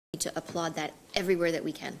to applaud that everywhere that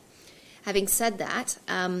we can. Having said that,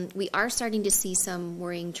 we are starting to see some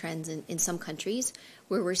worrying trends in some countries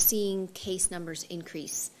where we're seeing case numbers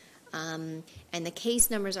increase. And the case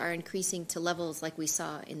numbers are increasing to levels like we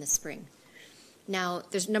saw in the spring. Now,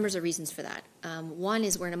 there's numbers of reasons for that. One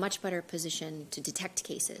is we're in a much better position to detect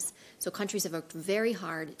cases. So countries have worked very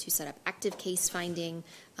hard to set up active case finding,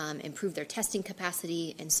 improve their testing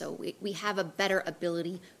capacity, and so we have a better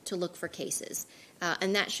ability to look for cases,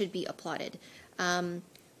 and that should be applauded.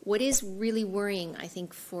 What is really worrying, I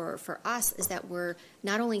think, for us is that we're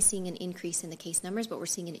not only seeing an increase in the case numbers, but we're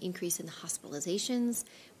seeing an increase in the hospitalizations.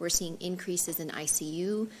 We're seeing increases in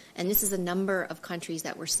ICU. And this is a number of countries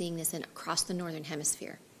that we're seeing this in across the Northern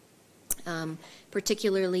Hemisphere,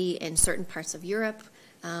 particularly in certain parts of Europe,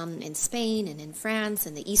 in Spain and in France,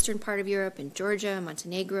 in the eastern part of Europe, in Georgia,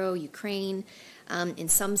 Montenegro, Ukraine, in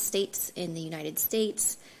some states in the United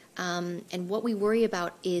States. And what we worry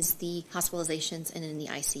about is the hospitalizations and in the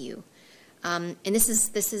ICU. And this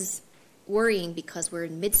is worrying because we're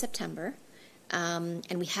in mid-September,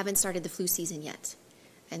 and we haven't started the flu season yet.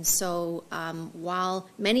 And so while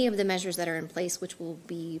many of the measures that are in place, which will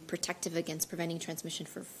be protective against preventing transmission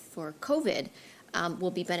for COVID,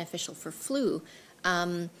 will be beneficial for flu,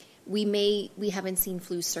 we haven't seen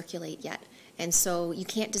flu circulate yet. And so you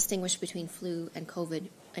can't distinguish between flu and COVID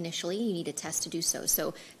initially. You need a test to do so.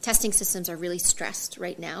 So testing systems are really stressed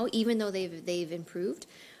right now, even though they've improved,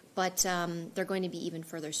 but they're going to be even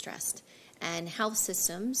further stressed. And health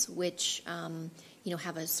systems, which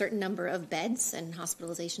have a certain number of beds and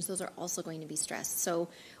hospitalizations, those are also going to be stressed. So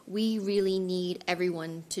we really need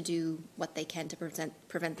everyone to do what they can to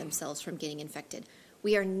prevent themselves from getting infected.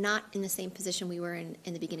 We are not in the same position we were in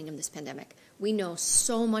the beginning of this pandemic. We know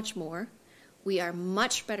so much more. We are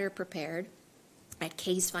much better prepared at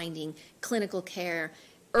case finding, clinical care,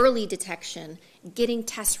 early detection, getting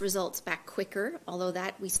test results back quicker, although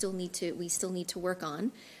that we still need to work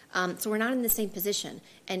on. So we're not in the same position,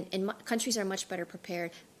 and countries are much better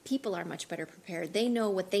prepared. People are much better prepared. They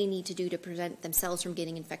know what they need to do to prevent themselves from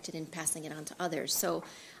getting infected and passing it on to others. So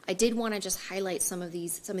I did want to just highlight some of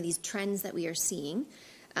these trends that we are seeing,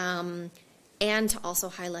 and to also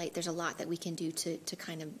highlight there's a lot that we can do to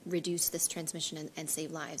kind of reduce this transmission and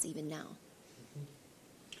save lives even now.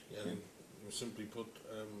 Yeah, I think, simply put,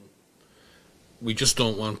 we just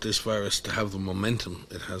don't want this virus to have the momentum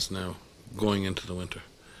it has now going into the winter.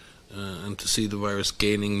 And to see the virus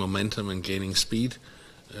gaining momentum and gaining speed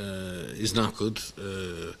is not good.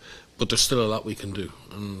 But there's still a lot we can do.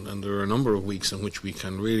 And there are a number of weeks in which we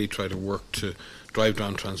can really try to work to drive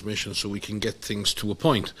down transmission so we can get things to a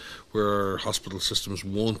point where our hospital systems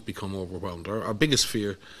won't become overwhelmed. Our biggest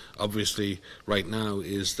fear, obviously, right now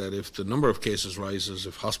is that if the number of cases rises,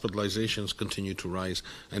 if hospitalizations continue to rise,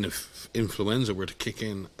 and if influenza were to kick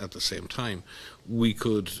in at the same time, we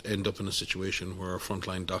could end up in a situation where our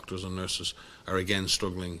frontline doctors and nurses are again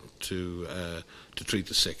struggling to treat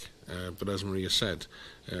the sick. But as Maria said,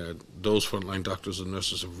 those frontline doctors and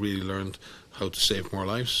nurses have really learned how to save more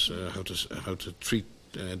lives, how to treat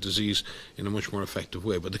disease in a much more effective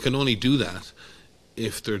way. But they can only do that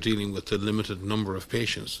if they're dealing with the limited number of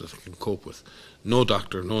patients that they can cope with. No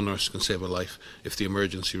doctor, no nurse can save a life if the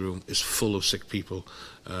emergency room is full of sick people,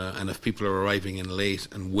 and if people are arriving in late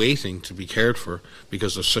and waiting to be cared for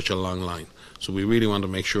because there's such a long line. So we really want to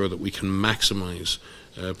make sure that we can maximise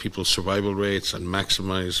people's survival rates and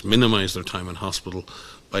minimise their time in hospital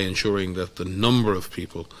by ensuring that the number of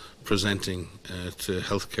people presenting to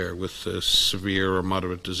healthcare with severe or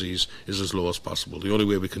moderate disease is as low as possible. The only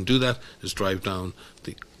way we can do that is drive down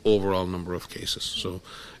the overall number of cases. So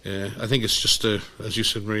I think it's just, as you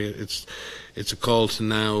said, Maria, it's a call to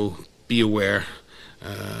now be aware.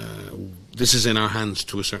 This is in our hands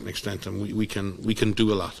to a certain extent, and we can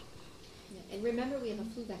do a lot. Yeah, and remember, we have a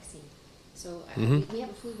flu vaccine. So we have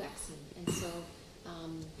a flu vaccine, and so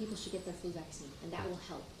people should get their flu vaccine, and that will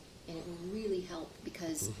help. And it will really help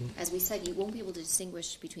because, as we said, you won't be able to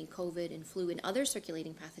distinguish between COVID and flu and other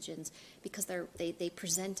circulating pathogens because they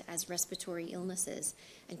present as respiratory illnesses.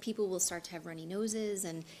 And people will start to have runny noses.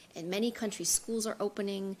 And in many countries, schools are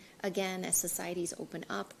opening again as societies open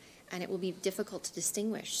up. And it will be difficult to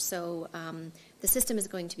distinguish. So the system is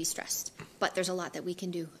going to be stressed. But there's a lot that we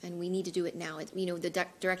can do, and we need to do it now. The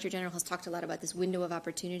Director General has talked a lot about this window of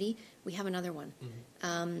opportunity. We have another one.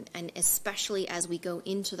 And especially as we go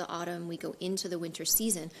into the autumn, we go into the winter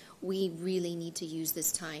season, we really need to use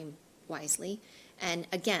this time wisely. And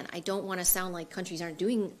again, I don't want to sound like countries aren't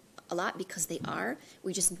doing a lot because they are.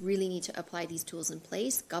 We just really need to apply these tools in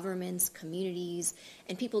place. Governments, communities,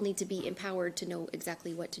 and people need to be empowered to know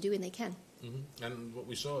exactly what to do, and they can. And what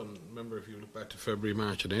we saw, and remember if you look back to February,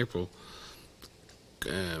 March and April,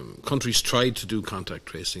 countries tried to do contact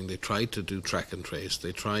tracing, they tried to do track and trace,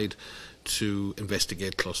 they tried to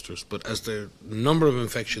investigate clusters, but as the number of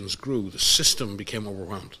infections grew, the system became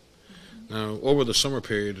overwhelmed. Now, over the summer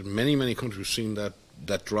period, many countries have seen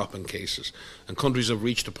that drop in cases, and countries have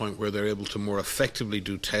reached a point where they're able to more effectively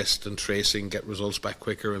do test and tracing, get results back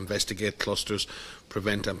quicker, investigate clusters,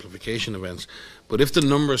 prevent amplification events. But if the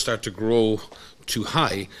numbers start to grow too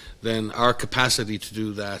high, then our capacity to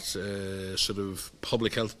do that sort of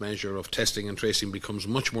public health measure of testing and tracing becomes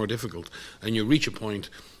much more difficult, and you reach a point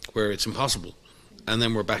where it's impossible, and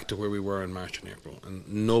then we're back to where we were in March and April, and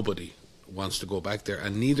nobody wants to go back there,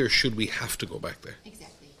 and neither should we have to go back there.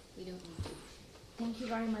 Exactly. We don't need to. Thank you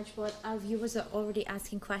very much. But our viewers are already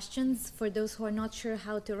asking questions. For those who are not sure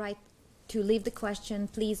how to leave the question,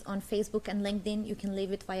 please, on Facebook and LinkedIn, you can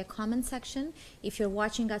leave it via comment section. If you're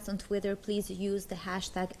watching us on Twitter, please use the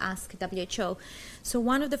hashtag AskWHO. So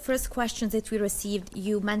one of the first questions that we received,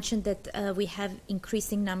 you mentioned that we have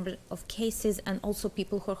increasing number of cases and also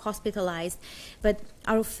people who are hospitalized. But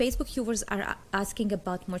our Facebook viewers are asking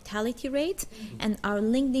about mortality rate, and our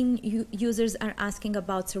LinkedIn users are asking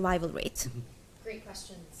about survival rate. Great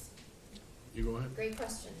questions. You go ahead. Great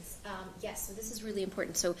questions. Yes, so this is really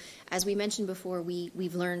important. So as we mentioned before,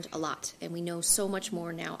 we've learned a lot, and we know so much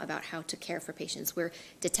more now about how to care for patients. We're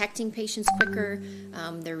detecting patients quicker.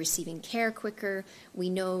 They're receiving care quicker. We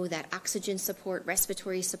know that oxygen support,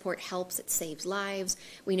 respiratory support helps. It saves lives.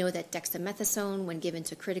 We know that dexamethasone, when given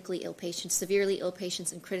to critically ill patients, severely ill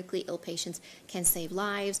patients and critically ill patients, can save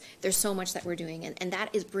lives. There's so much that we're doing, and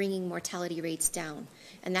that is bringing mortality rates down,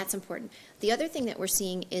 and that's important. The other thing that we're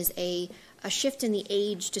seeing is a shift in the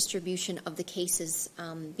age distribution of the cases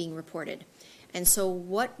being reported. And so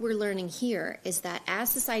what we're learning here is that as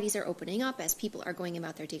societies are opening up, as people are going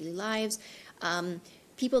about their daily lives,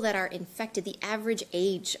 people that are infected, the average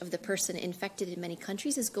age of the person infected in many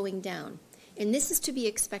countries is going down. And this is to be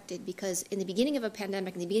expected because in the beginning of a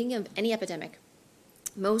pandemic, in the beginning of any epidemic,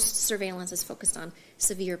 most surveillance is focused on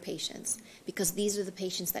severe patients because these are the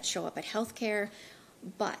patients that show up at healthcare.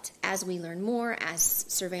 But as we learn more, as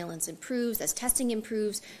surveillance improves, as testing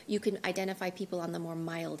improves, you can identify people on the more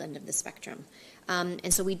mild end of the spectrum.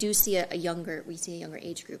 And so we do see a younger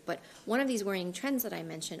age group. But one of these worrying trends that I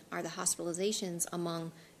mentioned are the hospitalizations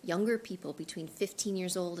among younger people between 15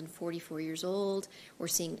 years old and 44 years old. We're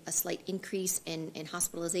seeing a slight increase in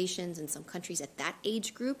hospitalizations in some countries at that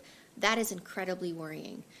age group. That is incredibly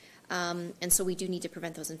worrying. And so we do need to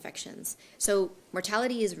prevent those infections. So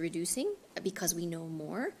mortality is reducing because we know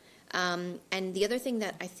more. And the other thing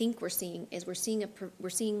that I think we're seeing is we're seeing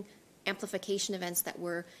amplification events that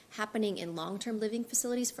were happening in long-term living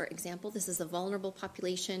facilities. For example, this is a vulnerable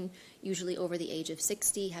population, usually over the age of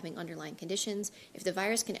 60, having underlying conditions. If the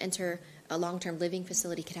virus can enter a long-term living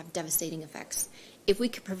facility, it can have devastating effects. If we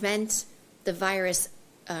could prevent the virus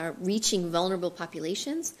reaching vulnerable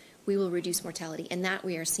populations, we will reduce mortality, and that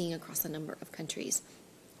we are seeing across a number of countries.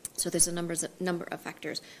 So there's a number of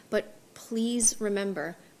factors. But please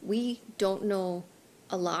remember, we don't know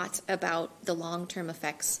a lot about the long-term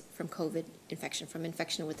effects from COVID infection, from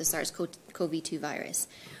infection with the SARS-CoV-2 virus.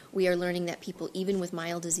 We are learning that people, even with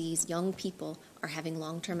mild disease, young people, are having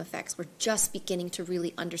long-term effects. We're just beginning to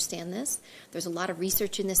really understand this. There's a lot of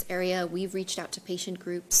research in this area. We've reached out to patient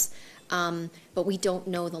groups, but we don't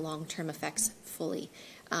know the long-term effects fully.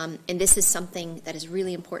 And this is something that is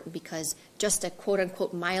really important because just a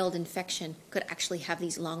quote-unquote mild infection could actually have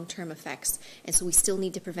these long-term effects. And so we still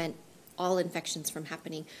need to prevent all infections from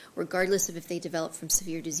happening, regardless of if they develop from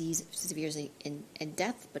severe disease, severe and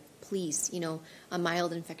death. But please, a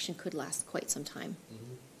mild infection could last quite some time.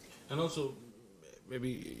 And also,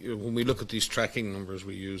 maybe when we look at these tracking numbers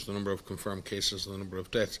we use, the number of confirmed cases and the number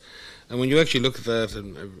of deaths, and when you actually look at that,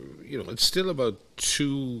 and it's still about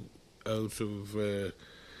 2 out of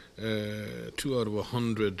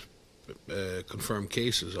 100 confirmed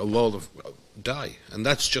cases of all die, and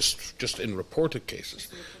that's just in reported cases.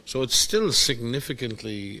 So it's still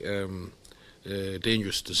significantly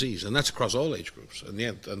dangerous disease, and that's across all age groups. And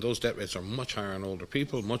those death rates are much higher in older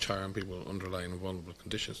people, much higher in people with underlying vulnerable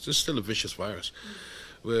conditions. This is still a vicious virus.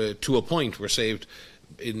 To a point, we're saved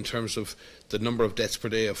in terms of the number of deaths per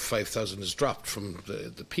day of 5,000 has dropped from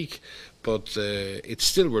the peak, but it's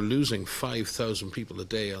still, we're losing 5,000 people a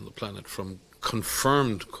day on the planet from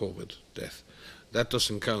confirmed COVID death. That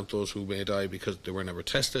doesn't count those who may die because they were never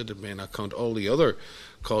tested. It may not count all the other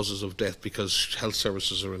causes of death because health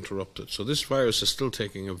services are interrupted. So this virus is still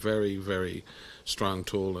taking a very, very strong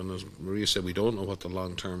toll. And as Maria said, we don't know what the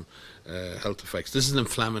long-term health effects. This is an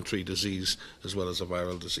inflammatory disease as well as a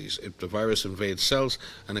viral disease. The virus invades cells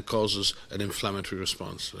and it causes an inflammatory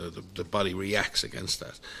response. The body reacts against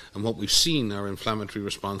that. And what we've seen are inflammatory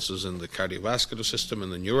responses in the cardiovascular system, in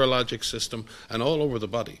the neurologic system, and all over the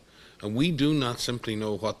body. And we do not simply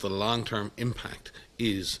know what the long-term impact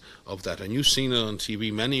is of that. And you've seen it on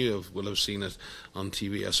TV. Many will have seen it on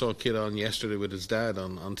TV. I saw a kid on yesterday with his dad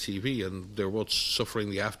on TV, and they're both suffering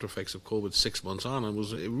the after effects of COVID 6 months on. And it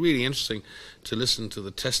was really interesting to listen to the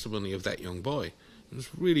testimony of that young boy. It was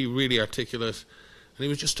really, really articulate. And he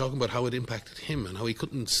was just talking about how it impacted him and how he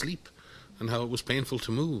couldn't sleep and how it was painful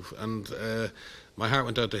to move. And my heart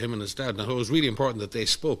went out to him and his dad. And it was really important that they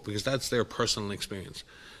spoke because that's their personal experience.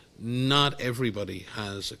 Not everybody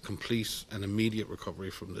has a complete and immediate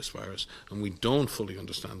recovery from this virus, and we don't fully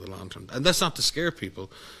understand the long term. And that's not to scare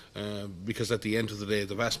people, because at the end of the day,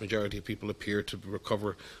 the vast majority of people appear to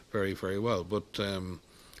recover very, very well. But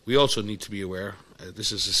we also need to be aware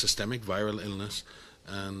this is a systemic viral illness,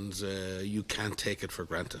 and you can't take it for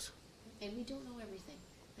granted. And we don't know everything.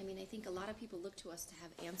 I mean, I think a lot of people look to us to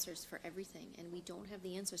have answers for everything, and we don't have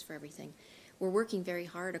the answers for everything. We're working very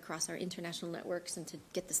hard across our international networks and to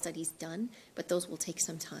get the studies done, but those will take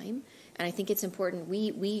some time. And I think it's important.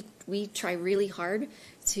 We try really hard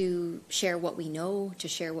to share what we know, to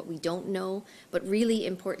share what we don't know, but really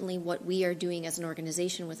importantly, what we are doing as an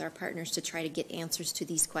organization with our partners to try to get answers to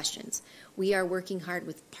these questions. We are working hard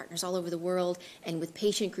with partners all over the world and with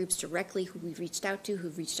patient groups directly who we've reached out to,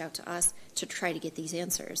 who've reached out to us to try to get these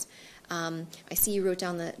answers. I see you wrote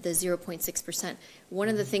down the 0.6%. One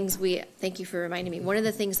of the things thank you for reminding me, one of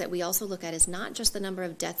the things that we also look at is not just the number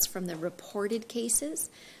of deaths from the reported cases,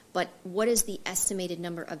 but what is the estimated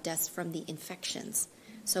number of deaths from the infections.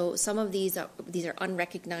 So some of these are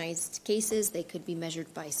unrecognized cases. They could be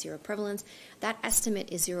measured by seroprevalence. That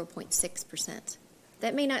estimate is 0.6%.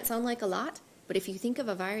 That may not sound like a lot, but if you think of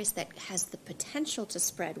a virus that has the potential to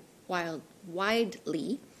spread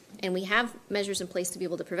widely, and we have measures in place to be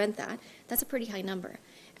able to prevent that, that's a pretty high number.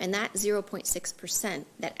 And that 0.6%,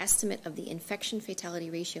 that estimate of the infection fatality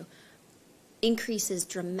ratio, increases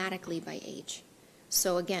dramatically by age.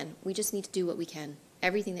 So again, we just need to do what we can,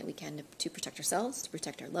 everything that we can to protect ourselves, to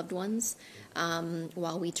protect our loved ones,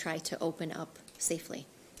 while we try to open up safely.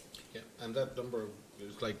 Yeah, and that number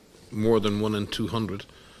is like more than 1 in 200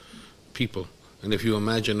 people. And if you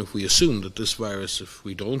imagine, if we assume that this virus, if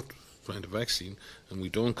we don't find a vaccine and we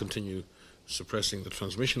don't continue suppressing the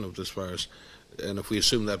transmission of this virus, and if we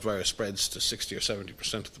assume that virus spreads to 60 or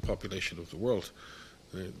 70% of the population of the world,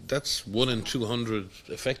 that's 1 in 200,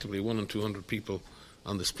 effectively 1 in 200 people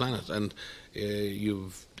on this planet. And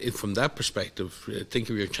from that perspective, think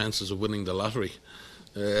of your chances of winning the lottery.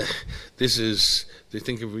 Think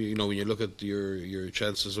of, when you look at your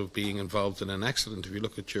chances of being involved in an accident, if you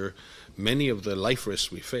look at many of the life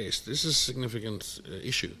risks we face, this is a significant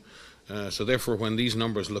issue. So therefore, when these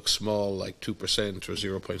numbers look small, like 2% or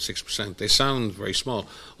 0.6%, they sound very small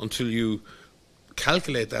until you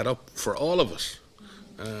calculate that up for all of us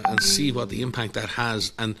and see what the impact that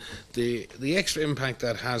has, and the extra impact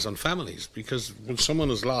that has on families. Because when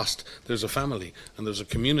someone is lost, there's a family and there's a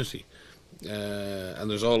community. And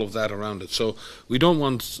there's all of that around it. So we don't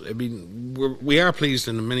want, we are pleased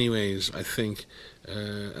in many ways, I think,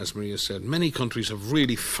 as Maria said. Many countries have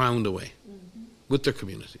really found a way with their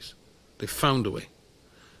communities. They found a way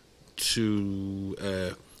to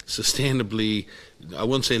sustainably, I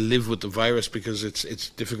won't say live with the virus, because it's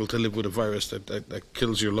difficult to live with a virus that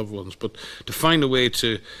kills your loved ones, but to find a way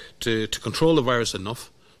to control the virus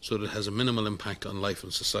enough so that it has a minimal impact on life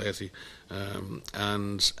and society,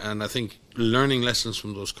 and I think learning lessons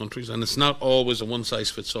from those countries. And it's not always a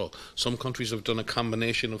one-size-fits-all. Some countries have done a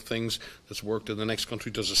combination of things that's worked, and the next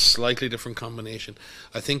country does a slightly different combination.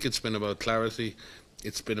 I think it's been about clarity,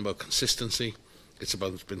 it's been about consistency, it's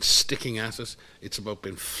been sticking at it, it's about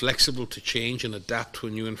being flexible to change and adapt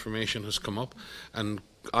when new information has come up. And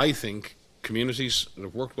I think communities that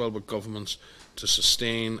have worked well with governments to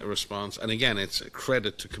sustain a response, and again, it's a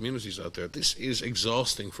credit to communities out there. This is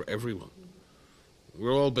exhausting for everyone. We've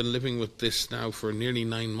all been living with this now for nearly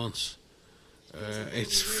 9 months. It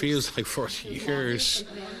feels like 40 years.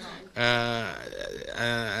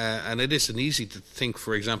 And it isn't easy to think,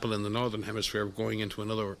 for example, in the Northern Hemisphere, of going into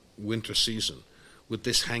another winter season with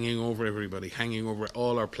this hanging over everybody, hanging over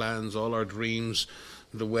all our plans, all our dreams,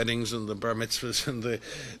 the weddings and the bar mitzvahs and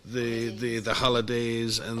the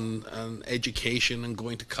holidays and education and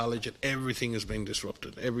going to college, and everything is being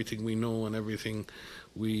disrupted. Everything we know and everything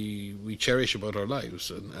we cherish about our lives,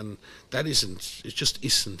 and that it just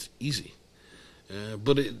isn't easy.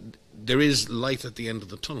 But there is light at the end of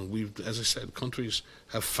the tunnel. As I said, countries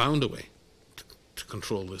have found a way to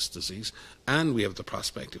control this disease, and we have the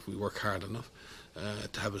prospect, if we work hard enough,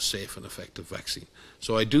 to have a safe and effective vaccine.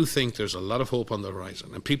 So I do think there's a lot of hope on the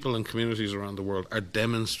horizon, and people and communities around the world are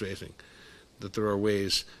demonstrating that there are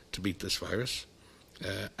ways to beat this virus,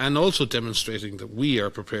 and also demonstrating that we are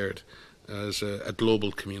prepared as a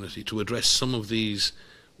global community to address some of these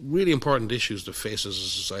really important issues that face us as a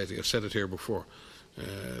society. I've said it here before: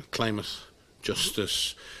 climate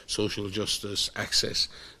justice, social justice, access,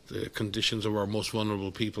 the conditions of our most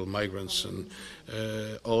vulnerable people, migrants, and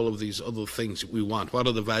all of these other things that we want. What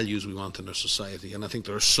are the values we want in our society? And I think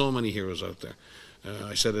there are so many heroes out there.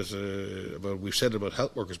 I said it we've said it about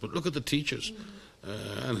health workers, but look at the teachers.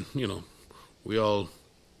 And you know, we all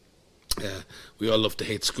love to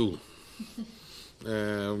hate school.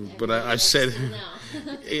 But I said,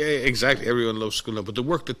 yeah, exactly, everyone loves school now. But the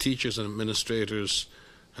work that teachers and administrators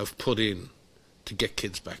have put in to get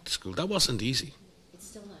kids back to school, that wasn't easy. It's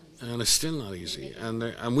still not easy. And it's still not easy.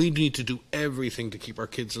 And we need to do everything to keep our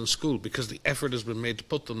kids in school, because the effort has been made to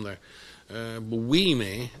put them there. But we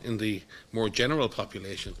may, in the more general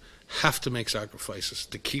population, have to make sacrifices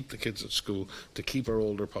to keep the kids at school, to keep our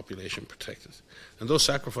older population protected. And those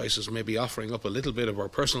sacrifices may be offering up a little bit of our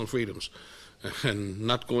personal freedoms, and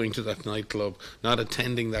not going to that nightclub, not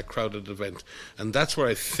attending that crowded event. And that's where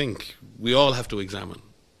I think we all have to examine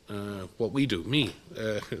what we do. Me,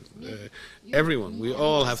 everyone, we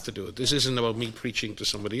all have to do it. This isn't about me preaching to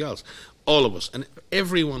somebody else. All of us, and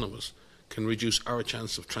every one of us, can reduce our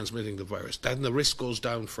chance of transmitting the virus. Then the risk goes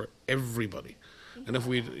down for everybody. And if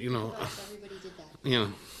we, everybody did that. You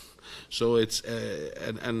know, so it's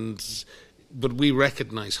but we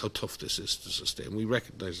recognise how tough this is to sustain. We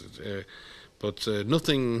recognise it. But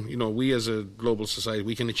nothing, we as a global society,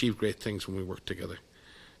 we can achieve great things when we work together.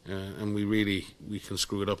 And we can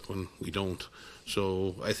screw it up when we don't.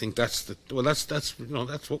 So I think that's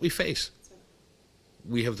what we face.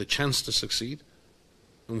 We have the chance to succeed,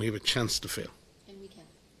 and we have a chance to fail. And we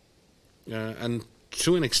can. And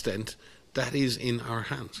to an extent, that is in our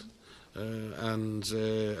hands. And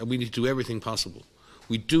we need to do everything possible.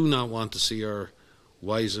 We do not want to see our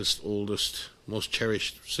wisest, oldest, most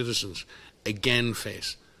cherished citizens again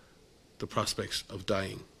face the prospects of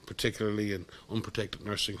dying, particularly in unprotected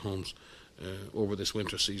nursing homes over this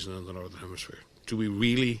winter season in the Northern Hemisphere. Do we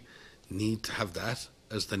really need to have that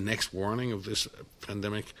as the next warning of this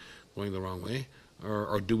pandemic going the wrong way?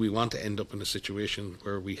 Or do we want to end up in a situation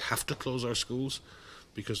where we have to close our schools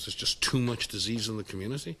because there's just too much disease in the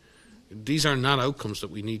community? These are not outcomes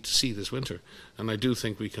that we need to see this winter. And I do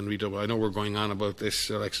think we can redouble. I know we're going on about this,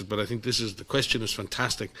 Alexis, but I think the question is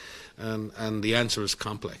fantastic, and the answer is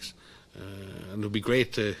complex. And it would be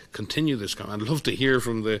great to continue this. I'd love to hear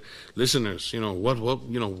from the listeners,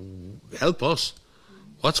 help us.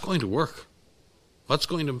 What's going to work? What's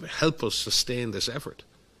going to help us sustain this effort?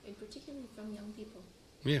 And particularly from young people.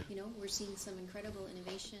 Yeah. We're seeing some incredible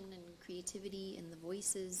innovation and creativity in the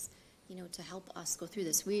voices, to help us go through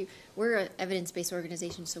this. We're an evidence-based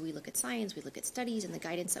organization, so we look at science, we look at studies and the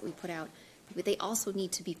guidance that we put out, but they also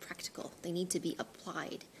need to be practical. They need to be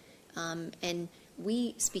applied. And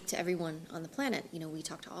we speak to everyone on the planet. We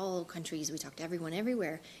talk to all countries, we talk to everyone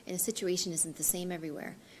everywhere, and the situation isn't the same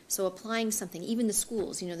everywhere. So applying something, even the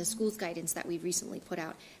schools, the schools guidance that we've recently put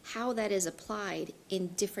out, how that is applied in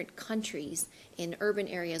different countries, in urban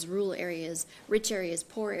areas, rural areas, rich areas,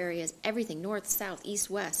 poor areas, everything, north, south, east,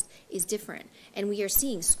 west, is different. And we are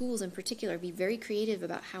seeing schools in particular be very creative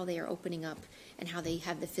about how they are opening up and how they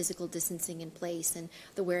have the physical distancing in place and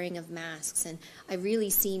the wearing of masks. And I've really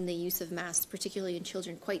seen the use of masks, particularly in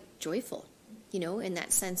children, quite joyful, in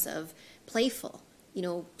that sense of playful,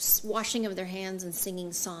 washing of their hands and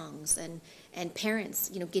singing songs, and parents,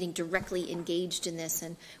 getting directly engaged in this.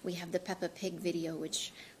 And we have the Peppa Pig video,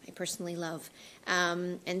 which I personally love,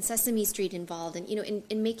 and Sesame Street involved, and,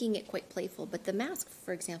 in making it quite playful. But the mask,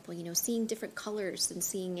 for example, seeing different colors and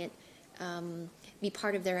seeing it be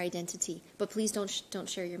part of their identity. But please don't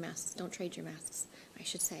share your masks. Don't trade your masks, I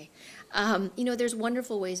should say. There's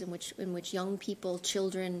wonderful ways in which young people,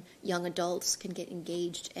 children, young adults can get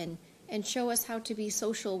engaged and show us how to be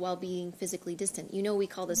social while being physically distant. We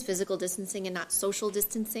call this physical distancing and not social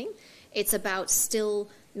distancing. It's about still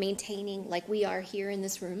maintaining, like we are here in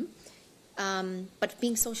this room, but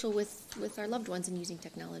being social with our loved ones and using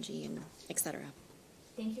technology and etc.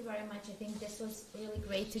 Thank you very much. I think this was really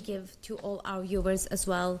great to give to all our viewers as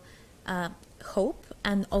well hope,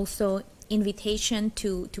 and also invitation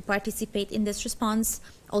to participate in this response,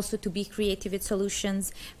 also to be creative with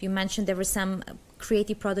solutions. You mentioned there were some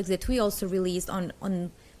creative products that we also released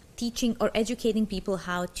on teaching or educating people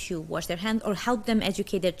how to wash their hands, or help them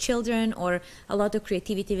educate their children, or a lot of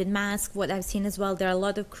creativity with masks. What I've seen as well, there are a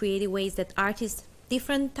lot of creative ways that artists,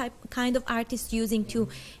 different kind of artists, using to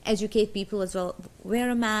educate people as well.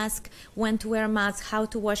 Wear a mask, when to wear a mask, how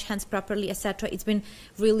to wash hands properly, etc. It's been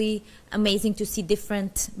really amazing to see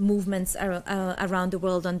different movements around the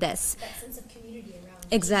world on this. That sense of community around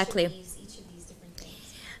exactly. each of these different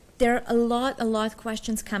things. There are a lot of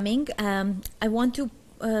questions coming. I want to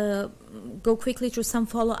go quickly through some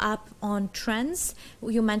follow-up on trends.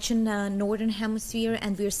 You mentioned Northern Hemisphere,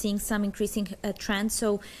 and we're seeing some increasing trends.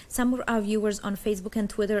 So some of our viewers on Facebook and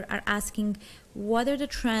Twitter are asking, what are the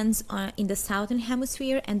trends in the Southern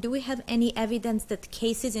Hemisphere, and do we have any evidence that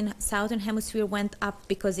cases in Southern Hemisphere went up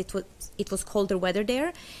because it was colder weather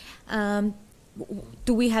there?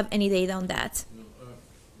 Do we have any data on that?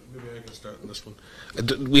 Maybe I can start on this one.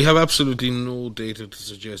 We have absolutely no data to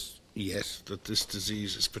suggest yet that this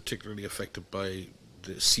disease is particularly affected by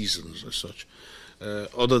the seasons as such,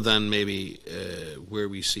 other than maybe where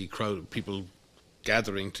we see people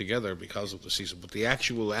gathering together because of the season. But the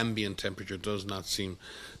actual ambient temperature does not seem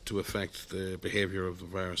to affect the behavior of the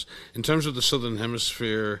virus. In terms of the Southern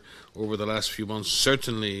Hemisphere, over the last few months,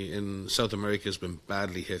 certainly in South America has been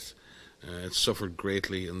badly hit. It's suffered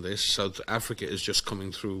greatly in this. South Africa is just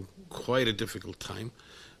coming through quite a difficult time,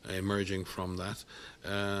 emerging from that.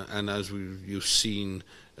 And as you've seen,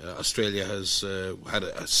 Australia has had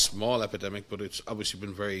a small epidemic, but it's obviously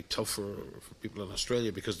been very tough for people in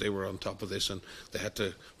Australia because they were on top of this, and they had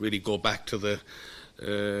to really go back to the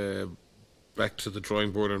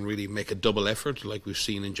drawing board and really make a double effort, like we've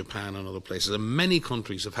seen in Japan and other places. And many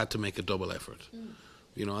countries have had to make a double effort.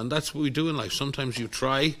 You know, and that's what we do in life. Sometimes you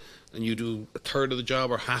try and you do a third of the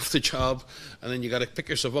job or half the job, and then you got to pick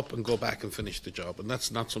yourself up and go back and finish the job. And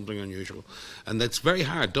that's not something unusual. And that's very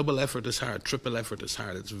hard. Double effort is hard. Triple effort is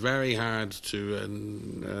hard. It's very hard to.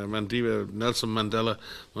 Nelson Mandela,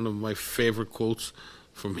 one of my favorite quotes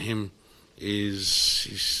from him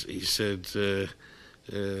is he said.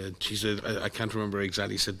 He said, I can't remember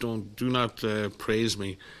exactly. He said, do not praise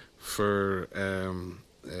me for.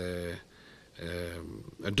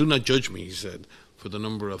 Do not judge me, he said, for the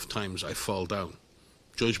number of times I fall down.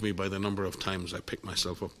 Judge me by the number of times I pick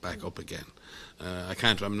myself back up again. I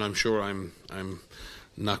can't. I'm sure I'm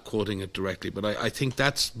not quoting it directly, but I think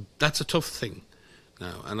that's a tough thing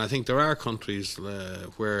now. And I think there are countries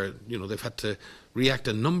where they've had to react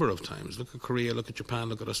a number of times. Look at Korea, look at Japan,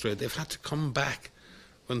 look at Australia. They've had to come back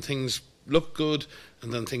when things look good,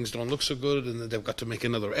 and then things don't look so good, and then they've got to make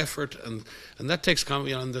another effort, and that takes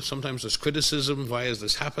and sometimes there's criticism. Why is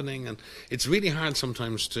this happening? And it's really hard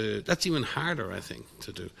sometimes that's even harder, I think,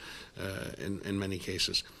 to do in many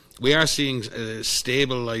cases. We are seeing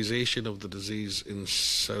stabilization of the disease in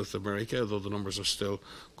South America, though the numbers are still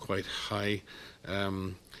quite high.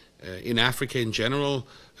 In Africa in general,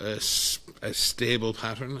 a stable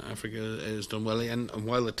pattern. Africa has done well, and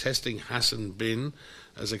while the testing hasn't been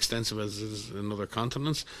as extensive as is in other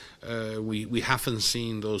continents, we haven't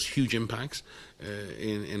seen those huge impacts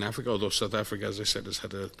in Africa, although South Africa, as I said, has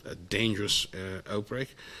had a dangerous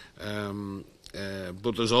outbreak.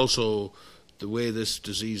 But there's also the way this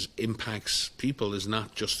disease impacts people is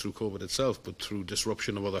not just through COVID itself, but through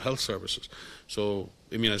disruption of other health services. So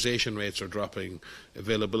immunization rates are dropping,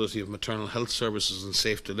 availability of maternal health services and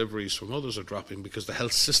safe deliveries from others are dropping because the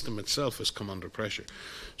health system itself has come under pressure.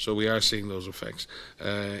 So we are seeing those effects.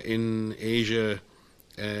 In Asia,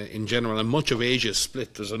 in general, and much of Asia is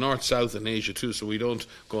split. There's a north-south in Asia too, so we don't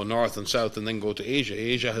go north and south and then go to Asia.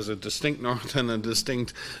 Asia has a distinct north and a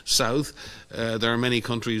distinct south. There are many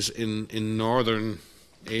countries in northern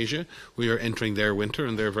Asia. We are entering their winter,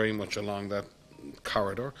 and they're very much along that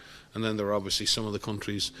corridor. And then there are obviously some of the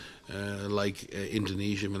countries like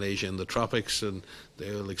Indonesia, Malaysia in the tropics, and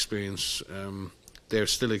they'll experience they're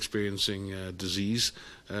still experiencing disease,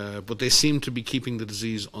 but they seem to be keeping the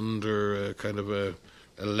disease under kind of a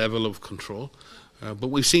level of control. But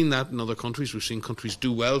we've seen that in other countries. We've seen countries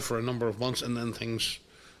do well for a number of months and then things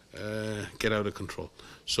get out of control.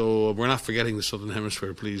 So we're not forgetting the Southern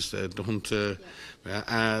Hemisphere, please. Don't. The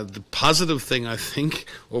positive thing, I think,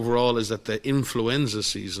 overall is that the influenza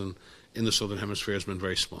season in the Southern Hemisphere has been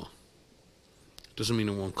very small. Doesn't mean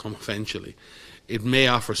it won't come eventually. It may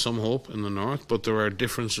offer some hope in the north, but there are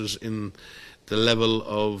differences in the level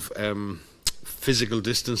of physical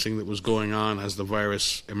distancing that was going on as the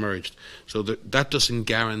virus emerged. So that doesn't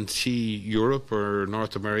guarantee Europe or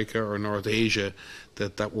North America or North Asia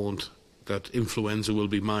that influenza will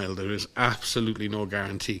be mild. There is absolutely no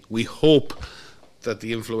guarantee. We hope that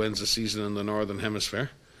the influenza season in the Northern Hemisphere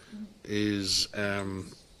is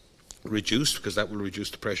reduced, because that will reduce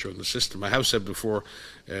the pressure on the system. I have said before,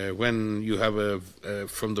 when you have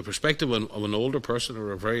from the perspective of an older person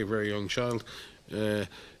or a very, very young child,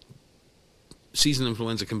 seasonal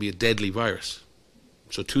influenza can be a deadly virus.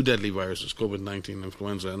 So 2 deadly viruses, COVID-19 and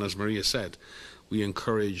influenza. And as Maria said, we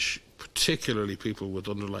encourage particularly people with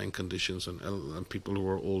underlying conditions and people who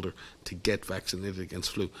are older to get vaccinated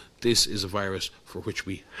against flu. This is a virus for which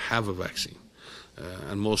we have a vaccine.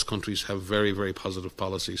 And most countries have very, very positive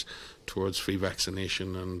policies towards free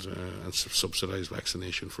vaccination and subsidised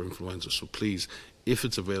vaccination for influenza. So please, if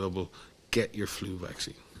it's available, get your flu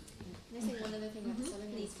vaccine. Can I say one other thing about the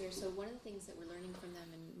Southern Hemisphere? So one of the things that we're learning from them,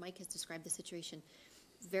 and Mike has described the situation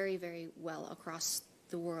very, very well across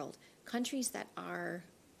the world, countries that are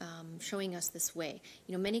showing us this way.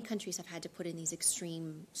 You know, many countries have had to put in these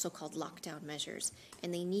extreme so-called lockdown measures,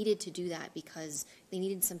 and they needed to do that because they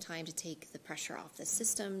needed some time to take the pressure off the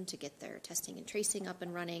system, to get their testing and tracing up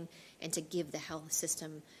and running, and to give the health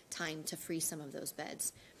system time to free some of those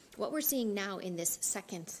beds. What we're seeing now in this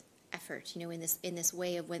second effort, you know, in this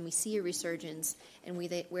way of when we see a resurgence and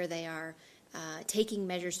where they are taking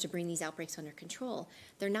measures to bring these outbreaks under control,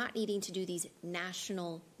 they're not needing to do these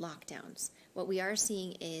national lockdowns. What we are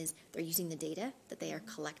seeing is they're using the data that they are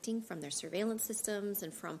collecting from their surveillance systems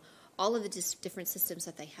and from all of the different systems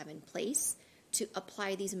that they have in place to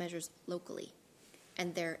apply these measures locally.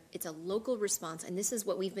 And it's a local response, and this is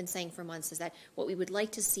what we've been saying for months, is that what we would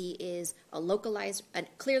like to see is a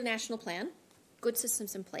clear national plan, good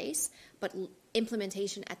systems in place, but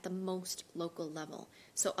implementation at the most local level.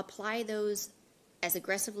 So apply those as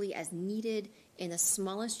aggressively as needed in the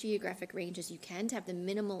smallest geographic range as you can to have the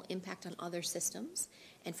minimal impact on other systems,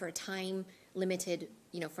 and for a time limited,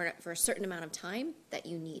 you know, for a certain amount of time that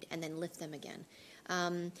you need, and then lift them again.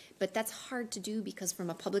 But that's hard to do because from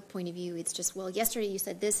a public point of view, it's just, well, yesterday you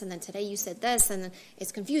said this, and then today you said this, and then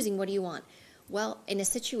it's confusing. What do you want? Well, in a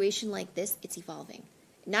situation like this, it's evolving.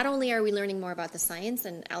 Not only are we learning more about the science,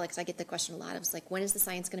 and Alex, I get the question a lot, I was like, when is the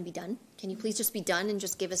science going to be done? Can you please just be done and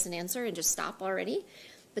just give us an answer and just stop already?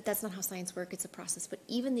 But that's not how science works, it's a process. But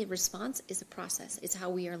even the response is a process. It's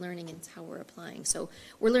how we are learning and it's how we're applying. So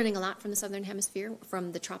we're learning a lot from the Southern Hemisphere,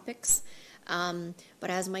 from the tropics. But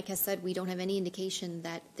as Mike has said, we don't have any indication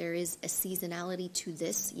that there is a seasonality to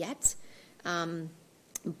this yet.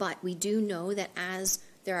 But we do know that as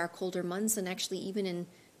there are colder months, and actually even in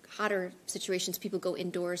hotter situations, people go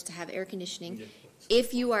indoors to have air conditioning. Yeah.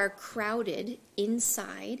 If you are crowded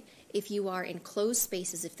inside, if you are in closed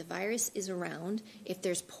spaces, if the virus is around, if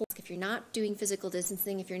you're not doing physical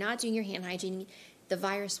distancing, if you're not doing your hand hygiene, the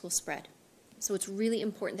virus will spread. So it's really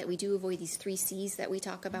important that we do avoid these 3 C's that we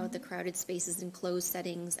talk about, the crowded spaces in closed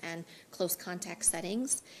settings and close contact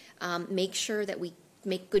settings. Make sure that we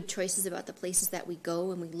make good choices about the places that we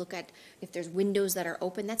go, and we look at if there's windows that are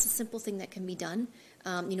open. That's a simple thing that can be done,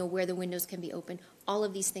 where the windows can be open. All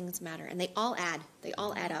of these things matter, and they all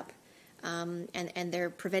add up, and they're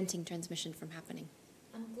preventing transmission from happening.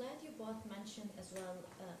 I'm glad you both mentioned as well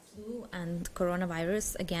flu and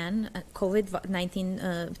coronavirus again,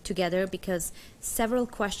 COVID-19 together, because several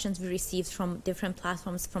questions we received from different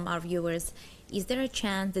platforms from our viewers. Is there a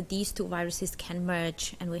chance that these 2 viruses can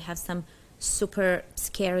merge and we have some super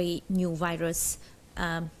scary new virus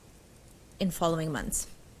in following months?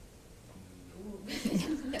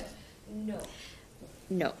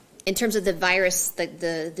 No. In terms of the virus,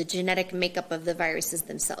 the genetic makeup of the viruses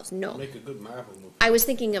themselves, no. Make a good Marvel movie. I was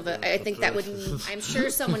thinking of I think that would, I'm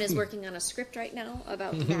sure someone is working on a script right now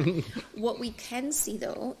about that. What we can see,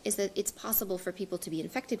 though, is that it's possible for people to be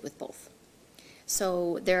infected with both.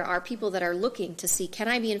 So there are people that are looking to see, can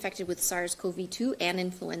I be infected with SARS-CoV-2 and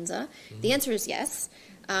influenza? Mm-hmm. The answer is yes.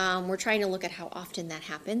 We're trying to look at how often that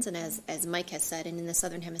happens, and as Mike has said, and in the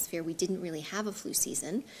Southern Hemisphere, we didn't really have a flu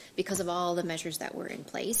season because of all the measures that were in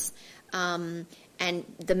place. And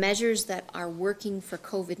the measures that are working for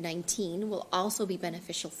COVID-19 will also be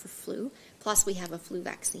beneficial for flu. Plus, we have a flu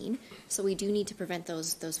vaccine, so we do need to prevent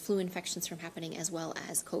those flu infections from happening as well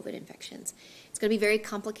as COVID infections. It's going to be very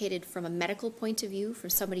complicated from a medical point of view for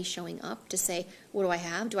somebody showing up to say, what do I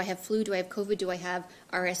have? Do I have flu? Do I have COVID? Do I have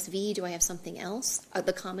RSV? Do I have something else?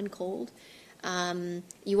 The common cold?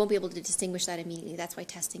 You won't be able to distinguish that immediately. That's why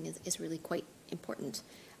testing is really quite important.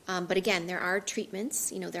 But again, there are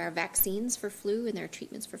treatments, there are vaccines for flu and there are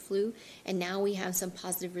treatments for flu. And now we have some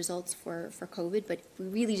positive results for COVID, but we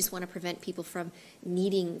really just want to prevent people from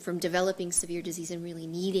developing severe disease and really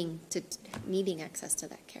needing access to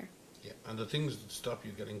that care. Yeah, and the things that stop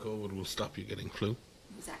you getting COVID will stop you getting flu.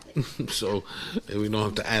 Exactly. So we don't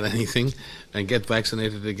have to add anything, and get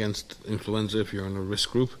vaccinated against influenza if you're in a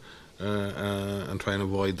risk group, and try and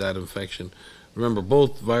avoid that infection. Remember,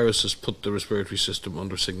 both viruses put the respiratory system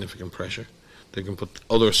under significant pressure. They can put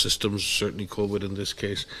other systems, certainly COVID in this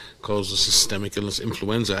case, causes systemic illness.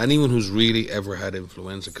 Influenza, anyone who's really ever had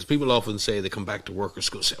influenza, because people often say they come back to work or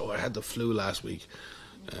school, say, oh, I had the flu last week.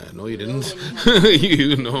 No, you didn't.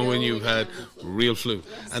 You know when you've had real flu.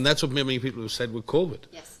 Yes. And that's what many people have said with COVID.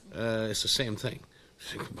 Yes. It's the same thing.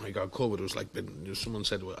 Oh my God, COVID was like, someone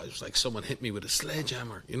said, well, it was like someone hit me with a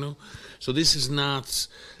sledgehammer, So this is not,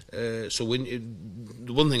 the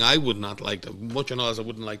one thing I would not like to, much as I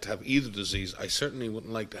wouldn't like to have either disease, I certainly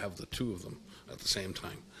wouldn't like to have the two of them at the same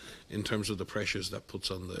time, in terms of the pressures that puts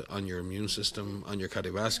on your immune system, on your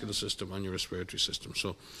cardiovascular system, on your respiratory system.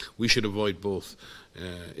 So we should avoid both,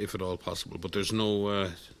 if at all possible. But there's no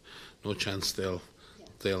chance they'll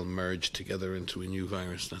merge together into a new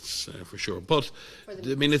virus. That's for sure. But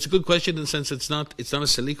I mean, it's a good question in the sense it's not a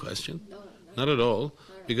silly question, not at all,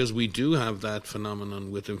 because we do have that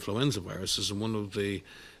phenomenon with influenza viruses, and one of the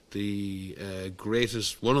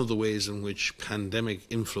ways in which pandemic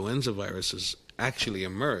influenza viruses actually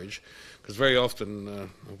emerge, because very often, I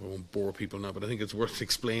won't bore people now, but I think it's worth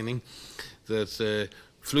explaining that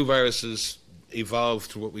flu viruses evolve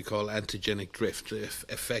through what we call antigenic drift.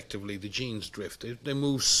 Effectively, the genes drift. They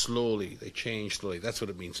move slowly. They change slowly. That's what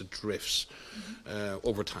it means. It drifts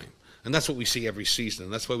over time. And that's what we see every season.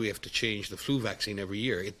 And that's why we have to change the flu vaccine every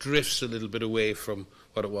year. It drifts a little bit away from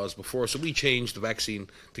what it was before. So we change the vaccine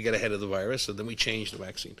to get ahead of the virus, and then we change the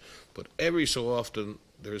vaccine. But every so often,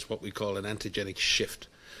 there's what we call an antigenic shift.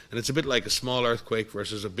 And it's a bit like a small earthquake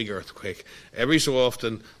versus a big earthquake. Every so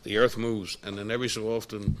often, the earth moves. And then every so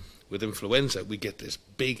often, with influenza, we get this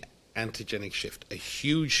big antigenic shift, a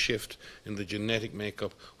huge shift in the genetic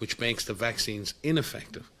makeup, which makes the vaccines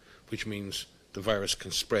ineffective, which means the virus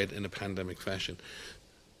can spread in a pandemic fashion.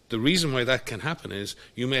 The reason why that can happen is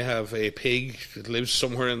you may have a pig that lives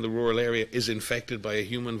somewhere in the rural area is infected by a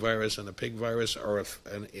human virus and a pig virus, or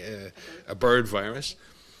a bird virus,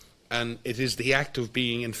 and it is the act of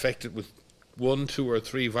being infected with 1, 2, or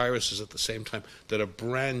 3 viruses at the same time that a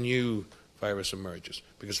brand new virus emerges,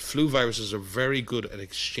 because flu viruses are very good at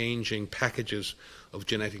exchanging packages of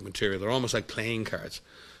genetic material. They're almost like playing cards.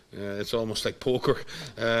 It's almost like poker,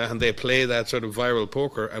 and they play that sort of viral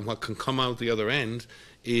poker, and what can come out the other end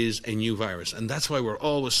is a new virus. And that's why we're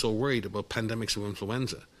always so worried about pandemics of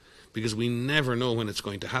influenza, because we never know when it's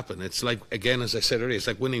going to happen. It's like, again, as I said earlier, it's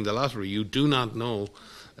like winning the lottery. You do not know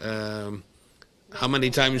how many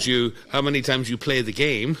times you play the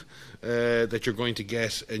game that you're going to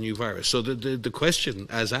get a new virus. So the question,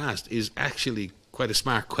 as asked, is actually quite a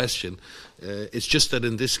smart question. It's just that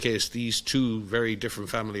in this case, these two very different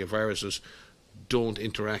family of viruses don't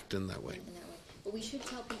interact in that way. But we should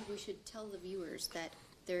tell people, we should tell the viewers that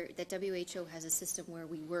WHO has a system where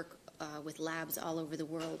we work with labs all over the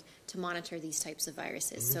world to monitor these types of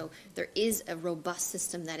viruses. Mm-hmm. So there is a robust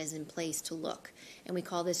system that is in place to look, and we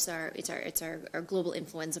call this our global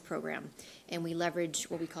influenza program, and we leverage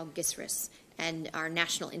what we call GISRIS and our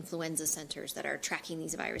national influenza centers that are tracking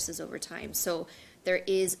these viruses over time. So there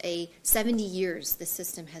is 70 years this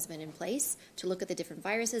system has been in place to look at the different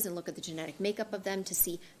viruses and look at the genetic makeup of them to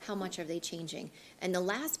see how much are they changing. And the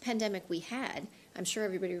last pandemic we had, I'm sure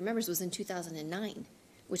everybody remembers, was in 2009,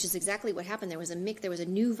 which is exactly what happened. There was a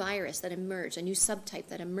new virus that emerged, a new subtype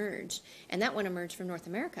that emerged, and that one emerged from North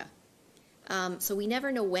America. So we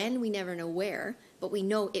never know when, we never know where, but we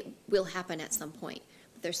know it will happen at some point.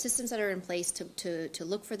 There's systems that are in place to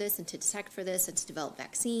look for this and to detect for this and to develop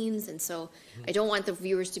vaccines. And so I don't want the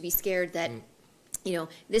viewers to be scared that,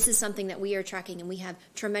 this is something that we are tracking, and we have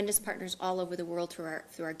tremendous partners all over the world through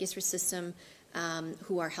our GISRIS system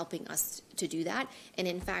who are helping us to do that. And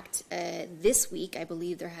in fact, this week, I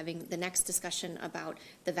believe they're having the next discussion about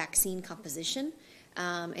the vaccine composition.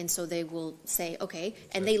 And so they will say, okay,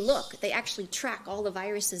 and they actually track all the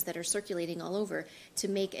viruses that are circulating all over to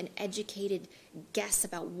make an educated guess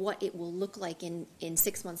about what it will look like in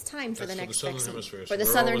 6 months' time for the next vaccine. For the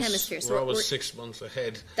Southern Hemisphere. So we're always 6 months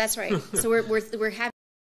ahead. That's right. So we're having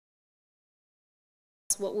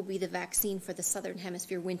what will be the vaccine for the Southern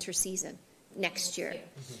Hemisphere winter season. next year.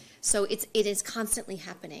 So it is constantly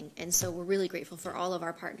happening, and so we're really grateful for all of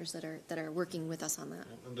our partners that are working with us on that.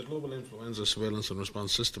 And the Global Influenza Surveillance and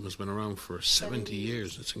Response System has been around for 70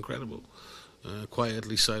 years. It's incredible.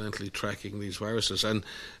 Quietly, silently tracking these viruses. And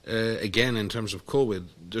again, in terms of COVID,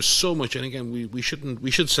 there's so much. And again, we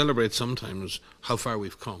should celebrate sometimes how far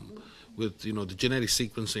we've come. With the genetic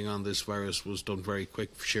sequencing on this virus was done very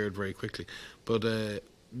quick, shared very quickly. But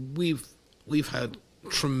we've had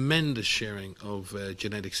tremendous sharing of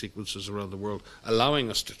genetic sequences around the world,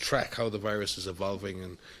 allowing us to track how the virus is evolving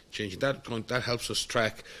and changing. That helps us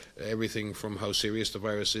track everything from how serious the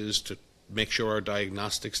virus is to make sure our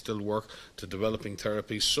diagnostics still work, to developing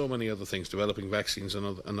therapies, so many other things, developing vaccines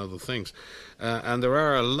and other things. And there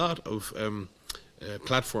are a lot of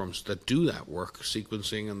platforms that do that work,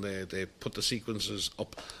 sequencing, and they put the sequences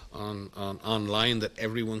up on online that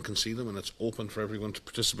everyone can see them, and it's open for everyone to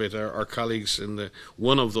participate. Our colleagues in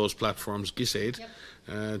one of those platforms, GISAID,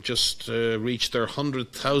 just reached their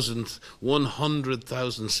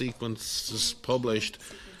 100,000 sequences published.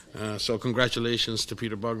 So congratulations to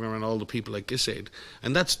Peter Bogner and all the people at GISAID.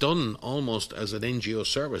 And that's done almost as an NGO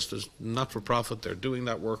service. There's not-for-profit. They're doing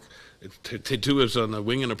that work. They do it on a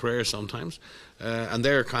wing and a prayer sometimes. And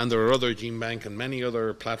there are other Gene Bank and many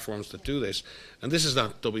other platforms that do this. And this is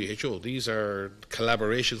not WHO. These are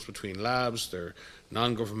collaborations between labs. They're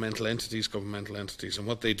non-governmental entities, governmental entities. And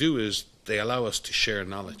what they do is they allow us to share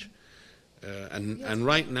knowledge. And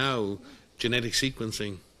right now, genetic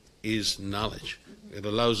sequencing is knowledge. It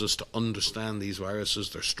allows us to understand these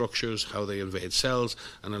viruses, their structures, how they invade cells,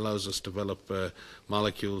 and allows us to develop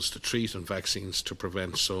molecules to treat and vaccines to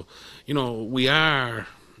prevent. So, we are,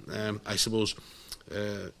 I suppose,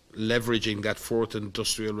 leveraging that fourth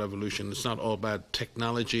industrial revolution. It's not all bad.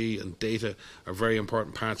 Technology and data are very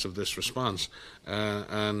important parts of this response. While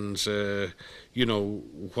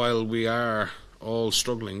we are all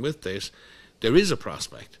struggling with this, there is a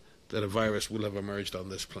prospect that a virus will have emerged on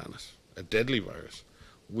this planet. A deadly virus.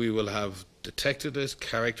 We will have detected it,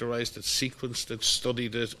 characterized it, sequenced it,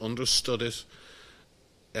 studied it, understood it,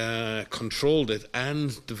 controlled it,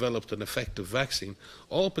 and developed an effective vaccine,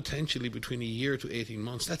 all potentially between a year to 18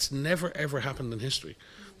 months. That's never ever happened in history.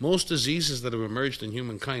 Most diseases that have emerged in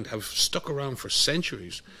humankind have stuck around for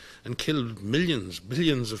centuries and killed millions,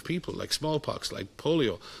 billions of people, like smallpox, like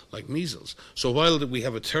polio, like measles. So while we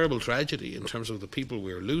have a terrible tragedy in terms of the people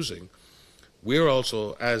we're losing, we're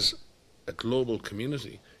also, as a global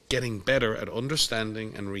community, getting better at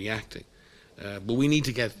understanding and reacting. But we need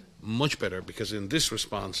to get much better, because in this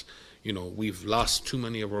response, we've lost too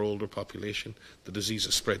many of our older population. The disease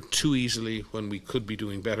has spread too easily when we could be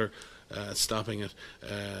doing better at stopping it.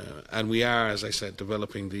 And we are, as I said,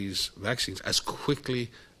 developing these vaccines as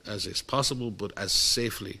quickly as is possible, but as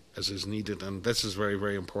safely as is needed. And this is very,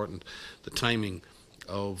 very important. The timing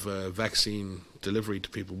of vaccine delivery to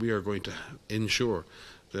people. We are going to ensure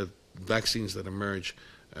that vaccines that emerge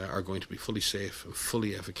are going to be fully safe and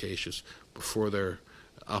fully efficacious before they're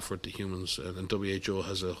offered to humans. And WHO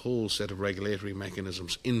has a whole set of regulatory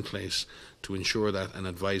mechanisms in place to ensure that and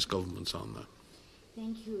advise governments on that.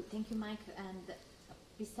 Thank you, Mike. And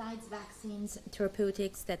besides vaccines,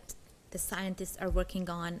 therapeutics that the scientists are working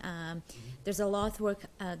on, there's a lot of work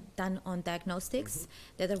done on diagnostics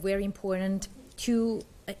that are very important to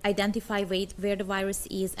identify where the virus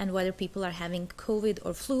is and whether people are having COVID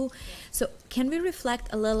or flu. So can we reflect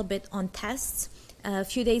a little bit on tests? A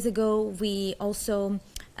few days ago, we also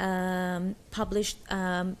published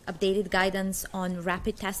updated guidance on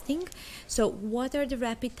rapid testing. So what are the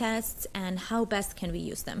rapid tests and how best can we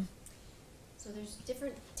use them? So there's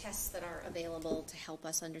different tests that are available to help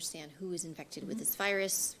us understand who is infected with this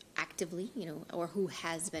virus actively, or who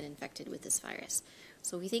has been infected with this virus.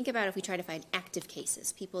 So we think about if we try to find active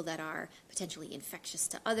cases, people that are potentially infectious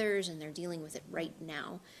to others and they're dealing with it right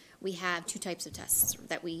now, we have two types of tests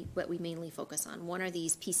that we mainly focus on. One are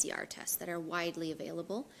these PCR tests that are widely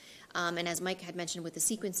available. And as Mike had mentioned with the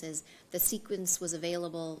sequences, the sequence was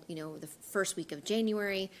available, the first week of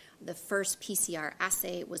January. The first PCR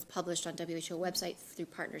assay was published on WHO website through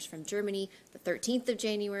partners from Germany the 13th of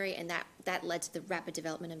January, and that led to the rapid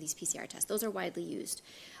development of these PCR tests. Those are widely used.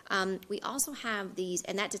 We also have these,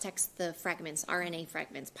 and that detects the fragments, RNA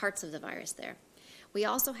fragments, parts of the virus there. We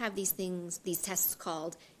also have these tests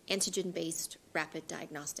called antigen-based rapid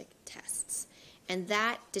diagnostic tests, and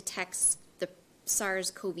that detects the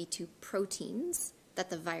SARS-CoV-2 proteins that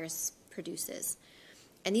the virus produces.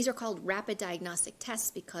 And these are called rapid diagnostic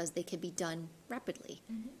tests because they can be done rapidly,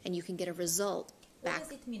 and you can get a result back. What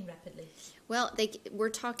does it mean rapidly? Well, we're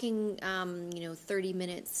talking, 30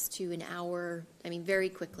 minutes to an hour. I mean, very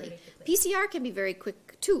quickly. PCR can be very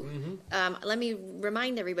quick too. Let me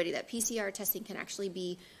remind everybody that PCR testing can actually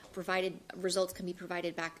be provided. Results can be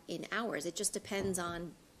provided back in hours. It just depends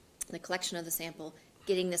on the collection of the sample,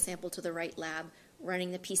 getting the sample to the right lab,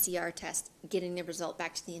 running the PCR test, getting the result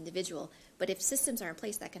back to the individual. But if systems are in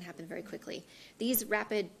place, that can happen very quickly. These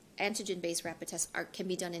rapid antigen-based rapid tests can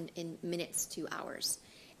be done in minutes to hours.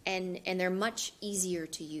 And they're much easier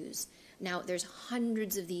to use. Now, there's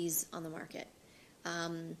hundreds of these on the market.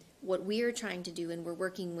 What we're trying to do, and we're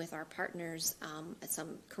working with our partners at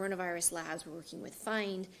some coronavirus labs, we're working with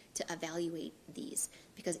FIND to evaluate these.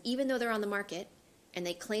 Because even though they're on the market and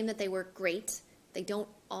they claim that they work great, they don't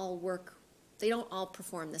all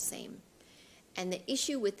perform the same. And the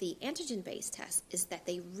issue with the antigen-based tests is that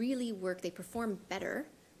they really work, they perform better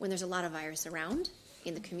when there's a lot of virus around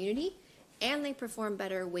in the community, and they perform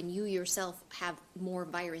better when you yourself have more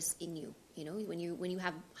virus in you. When you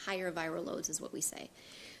have higher viral loads is what we say.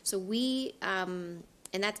 So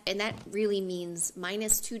and that really means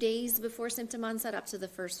 -2 days before symptom onset up to the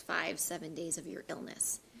first 5-7 days of your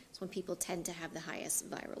illness. It's when people tend to have the highest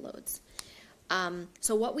viral loads.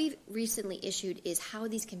 So what we've recently issued is how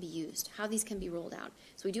these can be used, how these can be rolled out.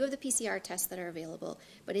 So we do have the PCR tests that are available,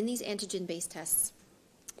 but in these antigen-based tests,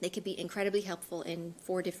 they could be incredibly helpful in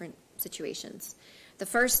 4 different situations. The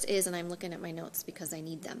first is, and I'm looking at my notes because I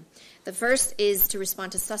need them. The first is to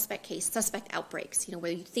respond to suspect outbreaks,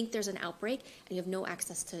 where you think there's an outbreak and you have no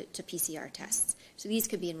access to PCR tests. So these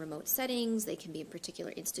could be in remote settings, they can be in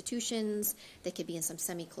particular institutions, they could be in some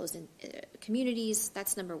semi-closed communities.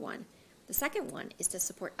 That's number one. The second one is to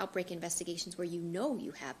support outbreak investigations where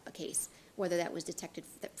you have a case, whether that was detected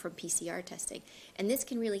from PCR testing. And this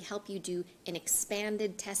can really help you do an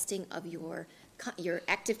expanded testing of your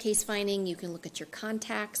active case finding. You can look at your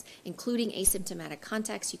contacts, including asymptomatic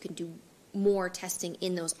contacts. You can do more testing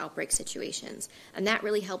in those outbreak situations. And that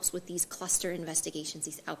really helps with these cluster investigations,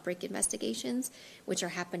 these outbreak investigations, which are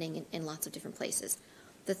happening in lots of different places.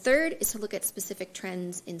 The third is to look at specific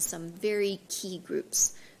trends in some very key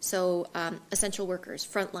groups. So essential workers,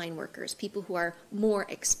 frontline workers, people who are more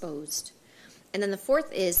exposed. And then the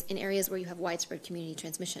fourth is in areas where you have widespread community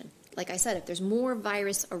transmission. Like I said, if there's more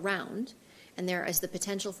virus around and there is the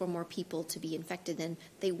potential for more people to be infected, then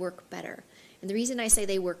they work better. And the reason I say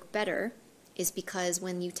they work better is because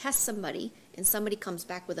when you test somebody and somebody comes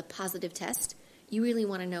back with a positive test, you really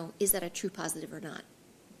want to know, is that a true positive or not?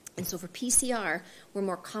 And so for PCR, we're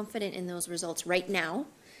more confident in those results right now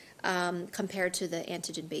compared to the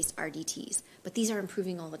antigen-based RDTs. But these are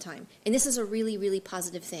improving all the time. And this is a really, really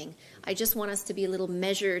positive thing. I just want us to be a little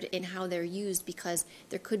measured in how they're used because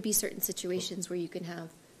there could be certain situations where you can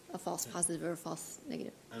have a false positive or a false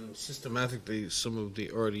negative. And systematically, some of the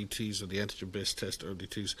RDTs or the antigen-based test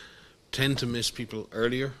RDTs tend to miss people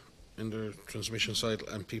earlier in their transmission cycle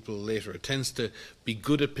and people later. It tends to be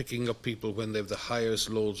good at picking up people when they have the highest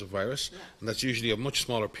loads of virus, and that's usually a much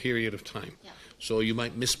smaller period of time. Yeah. So you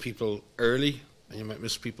might miss people early, and you might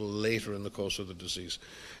miss people later in the course of the disease.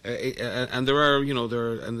 And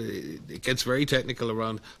it gets very technical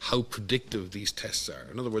around how predictive these tests are.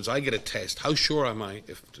 In other words, I get a test. How sure am I,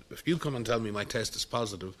 if you come and tell me my test is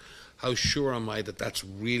positive, how sure am I that that's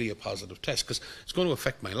really a positive test? Because it's going to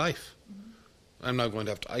affect my life. I'm now going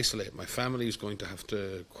to have to isolate. My family is going to have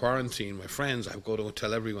to quarantine my friends. I'm going to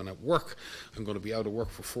tell everyone at work. I'm going to be out of work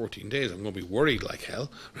for 14 days. I'm going to be worried like hell,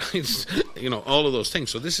 right? All of those things.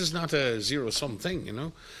 So this is not a zero-sum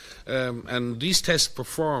thing, And these tests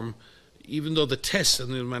perform, even though the tests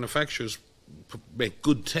and the manufacturers make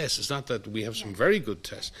good tests. It's not that we have some very good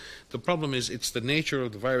tests. The problem is it's the nature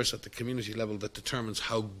of the virus at the community level that determines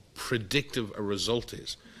how predictive a result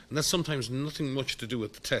is. And that's sometimes nothing much to do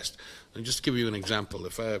with the test. I'll just give you an example.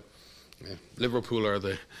 If Liverpool are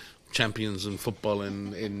the champions in football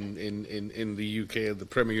in the UK, the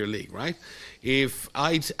Premier League, right? If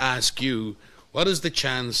I'd ask you, what is the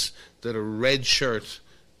chance that a red shirt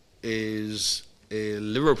is a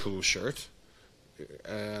Liverpool shirt?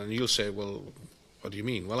 And you'll say, well, what do you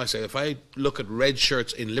mean? Well, I say, if I look at red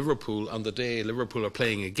shirts in Liverpool on the day Liverpool are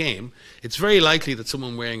playing a game, it's very likely that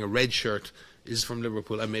someone wearing a red shirt is from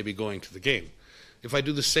Liverpool and may be going to the game. If I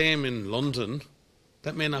do the same in London,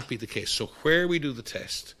 that may not be the case. So where we do the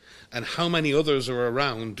test and how many others are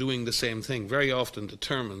around doing the same thing very often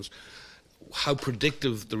determines how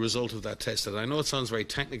predictive the result of that test is. I know it sounds very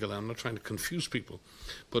technical, and I'm not trying to confuse people,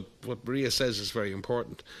 but what Maria says is very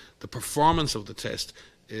important. The performance of the test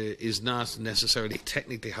is not necessarily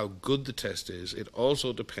technically how good the test is. It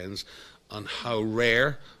also depends on how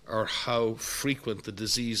rare or how frequent the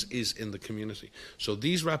disease is in the community. So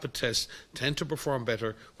these rapid tests tend to perform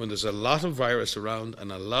better when there's a lot of virus around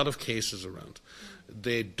and a lot of cases around.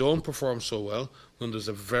 They don't perform so well when there's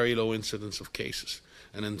a very low incidence of cases.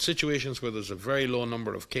 And in situations where there's a very low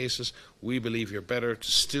number of cases, we believe you're better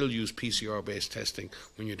to still use PCR-based testing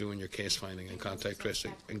when you're doing your case finding and contact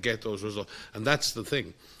tracing and get those results. And that's the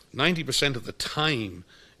thing. 90% of the time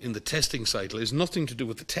in the testing cycle is nothing to do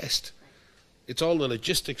with the test. It's all the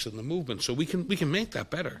logistics and the movement. So we can make that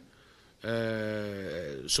better.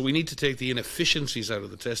 So we need to take the inefficiencies out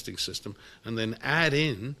of the testing system and then add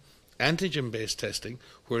in antigen-based testing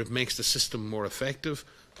where it makes the system more effective,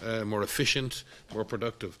 more efficient, more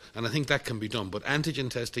productive. And I think that can be done. But antigen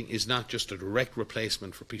testing is not just a direct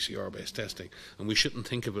replacement for PCR-based testing, and we shouldn't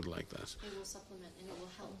think of it like that. It will supplement and it will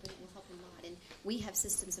help a lot. And we have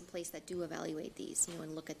systems in place that do evaluate these,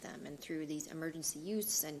 and look at them, and through these emergency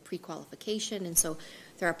use and pre-qualification. And so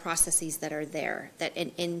there are processes that are there that,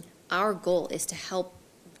 and our goal is to help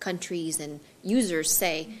countries and users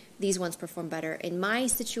say these ones perform better. In my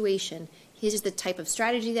situation, here's the type of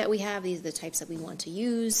strategy that we have. These are the types that we want to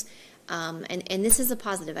use. And this is a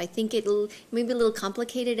positive. I think it'll maybe a little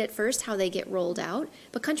complicated at first how they get rolled out,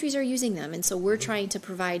 but countries are using them. And so we're trying to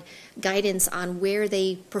provide guidance on where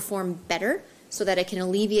they perform better so that it can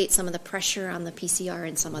alleviate some of the pressure on the PCR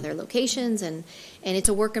in some other locations. And it's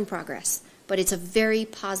a work in progress. But it's a very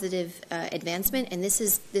positive advancement. And this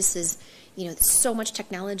is so much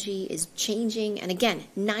technology is changing. And again,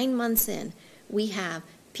 9 months in, we have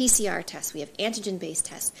PCR tests, we have antigen-based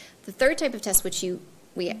tests. The third type of test, which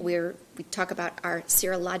we talk about, are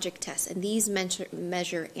serologic tests, and these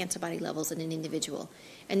measure antibody levels in an individual.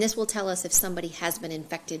 And this will tell us if somebody has been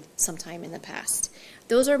infected sometime in the past.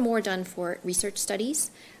 Those are more done for research studies,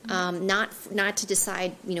 not to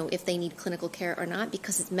decide if they need clinical care or not,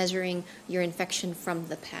 because it's measuring your infection from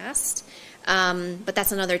the past. But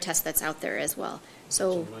that's another test that's out there as well.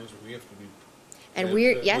 So we have to be. And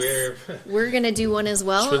we're going to do one as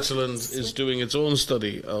well. Switzerland is doing its own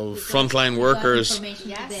study of frontline workers.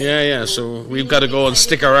 Yes. Yeah. So we've got to go and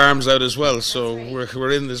stick our arms out as well. So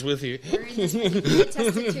we're in this with you. We're in this with you. We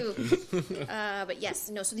test it too. But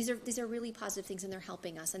yes, so these are really positive things, and they're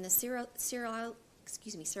helping us. And the serology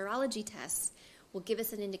tests will give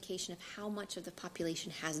us an indication of how much of the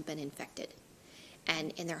population has been infected.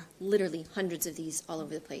 And there are literally hundreds of these all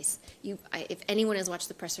over the place. If anyone has watched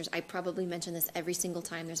the pressers, I probably mention this every single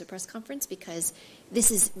time there's a press conference, because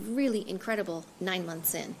this is really incredible 9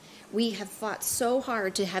 months in. We have fought so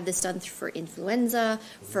hard to have this done for influenza,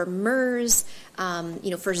 for MERS,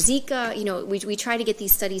 for Zika. We try to get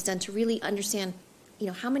these studies done to really understand,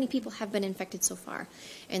 how many people have been infected so far.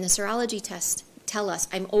 And the serology tests tell us,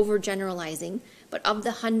 I'm overgeneralizing, but of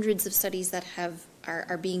the hundreds of studies that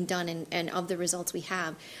are being done and of the results we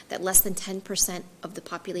have, that less than 10% of the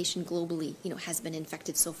population globally, has been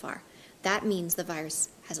infected so far. That means the virus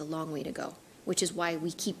has a long way to go, which is why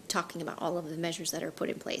we keep talking about all of the measures that are put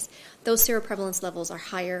in place. Those seroprevalence levels are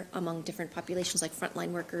higher among different populations like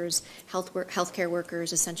frontline workers, healthcare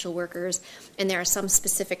workers, essential workers, and there are some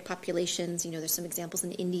specific populations, there's some examples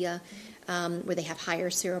in India where they have higher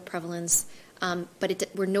seroprevalence. But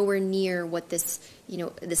we're nowhere near what this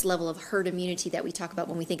level of herd immunity that we talk about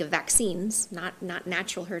when we think of vaccines, not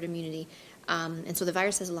natural herd immunity. And so the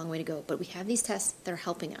virus has a long way to go. But we have these tests that are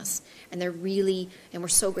helping us, and we're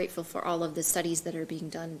so grateful for all of the studies that are being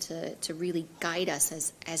done to really guide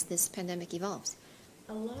us as this pandemic evolves.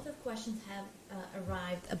 A lot of questions have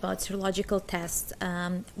arrived about serological tests.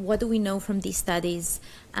 What do we know from these studies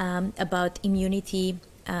about immunity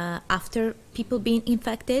after people being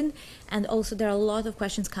infected? And also there are a lot of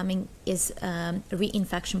questions coming, is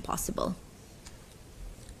reinfection possible?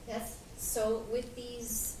 Yes, so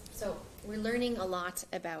we're learning a lot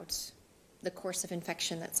about the course of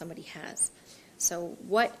infection that somebody has. So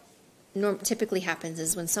what typically happens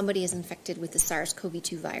is when somebody is infected with the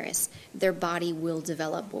SARS-CoV-2 virus, their body will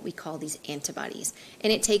develop what we call these antibodies.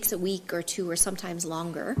 And it takes a week or two or sometimes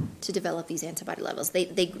longer to develop these antibody levels.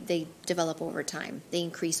 They develop over time. They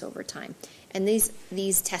increase over time. And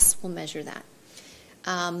these tests will measure that.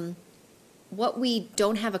 What we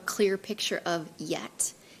don't have a clear picture of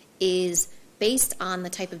yet is, based on the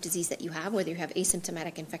type of disease that you have, whether you have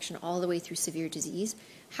asymptomatic infection all the way through severe disease,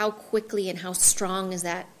 how quickly and how strong is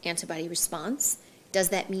that antibody response? Does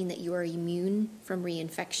that mean that you are immune from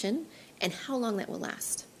reinfection? And how long that will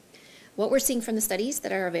last? What we're seeing from the studies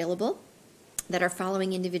that are available, that are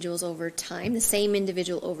following individuals over time, the same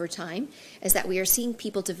individual over time, is that we are seeing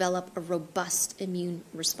people develop a robust immune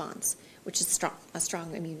response. which is a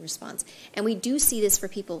strong immune response. And we do see this for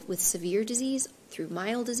people with severe disease, through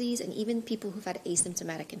mild disease, and even people who've had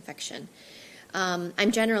asymptomatic infection.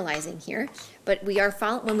 I'm generalizing here, but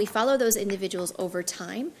when we follow those individuals over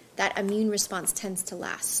time, that immune response tends to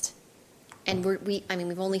last. And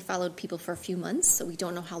we've only followed people for a few months, so we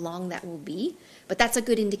don't know how long that will be. But that's a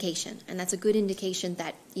good indication, and that's a good indication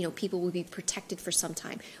that people will be protected for some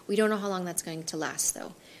time. We don't know how long that's going to last,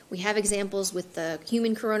 though. We have examples with the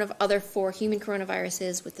other 4 human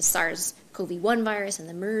coronaviruses, with the SARS-CoV-1 virus and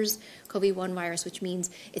the MERS-CoV-1 virus, which means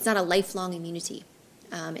it's not a lifelong immunity.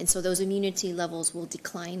 And so those immunity levels will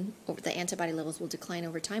decline, or the antibody levels will decline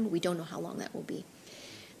over time, but we don't know how long that will be.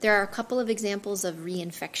 There are a couple of examples of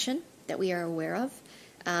reinfection that we are aware of.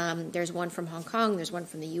 There's one from Hong Kong, there's one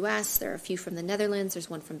from the US, there are a few from the Netherlands, there's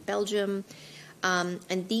one from Belgium.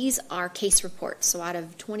 And these are case reports. So out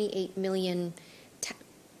of 28 million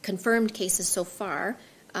confirmed cases so far,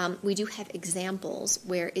 we do have examples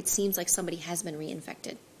where it seems like somebody has been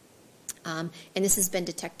reinfected. And this has been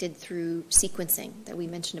detected through sequencing that we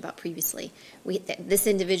mentioned about previously. This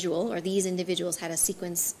individual, or these individuals, had a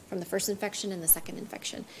sequence from the first infection and the second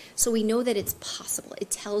infection. So we know that it's possible.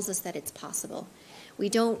 It tells us that it's possible. We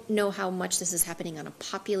don't know how much this is happening on a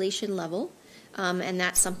population level, and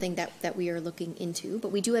that's something that we are looking into,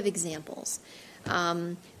 but we do have examples.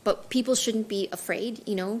 But people shouldn't be afraid,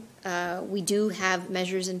 We do have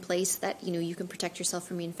measures in place that, you can protect yourself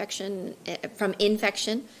from infection,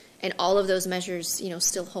 and all of those measures,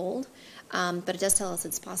 still hold. But it does tell us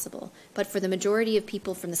it's possible. But for the majority of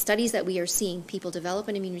people, from the studies that we are seeing, people develop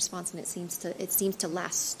an immune response, and it seems to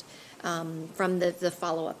last from the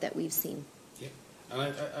follow-up that we've seen. Yeah, and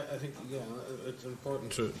I think it's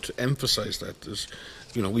important to emphasize that.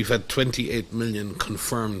 We've had 28 million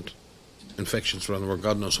confirmed infections around the world.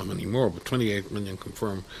 God knows how many more, but 28 million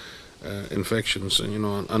confirmed infections, and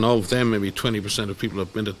all of them, maybe 20% of people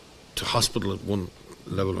have been to hospital at one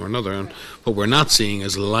level or another, and what we're not seeing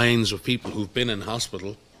is lines of people who've been in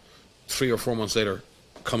hospital 3 or 4 months later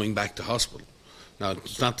coming back to hospital. Now,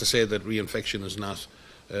 it's not to say that reinfection is not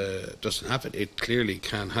doesn't happen. It clearly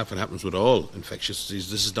can happen. It happens with all infectious disease.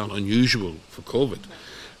 This is not unusual for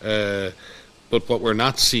COVID. But what we're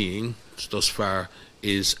not seeing thus far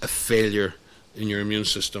is a failure in your immune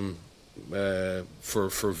system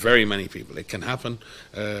for very many people. It can happen,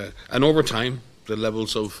 and over time the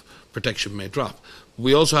levels of protection may drop.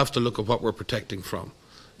 We also have to look at what we're protecting from.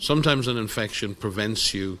 Sometimes an infection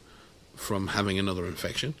prevents you from having another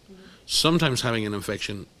infection. Sometimes having an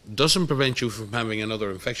infection doesn't prevent you from having another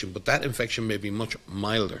infection, but that infection may be much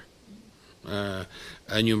milder.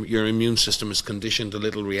 And your immune system is conditioned a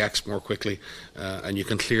little, reacts more quickly, and you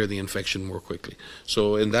can clear the infection more quickly.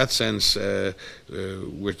 So in that sense,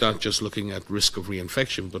 we're not just looking at risk of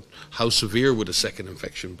reinfection, but how severe would a second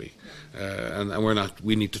infection be? And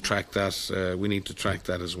we need to track that. We need to track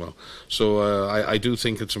that as well. So I do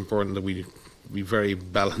think it's important that we be very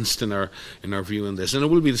balanced in our view on this, and it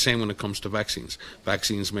will be the same when it comes to vaccines.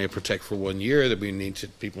 Vaccines may protect for 1 year. That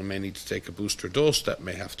people may need to take a booster dose. That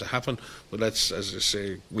may have to happen. But as I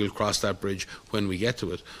say, we'll cross that bridge when we get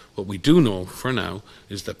to it. What we do know for now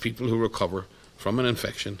is that people who recover from an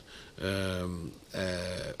infection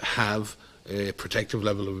have a protective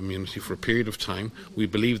level of immunity for a period of time. We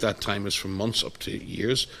believe that time is from months up to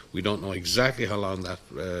years. We don't know exactly how long that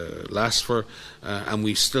lasts for, and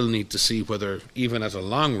we still need to see whether, even at a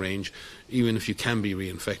long range, even if you can be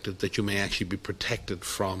reinfected, that you may actually be protected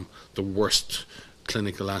from the worst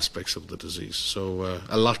clinical aspects of the disease. So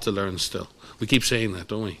a lot to learn still. We keep saying that,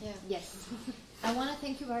 don't we? Yeah. Yes. I want to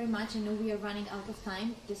thank you very much. I know we are running out of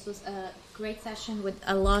time. This was a great session with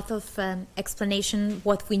a lot of explanation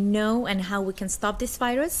what we know and how we can stop this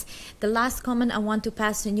virus. The last comment I want to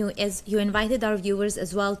pass on you is you invited our viewers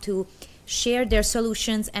as well to share their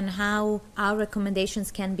solutions and how our recommendations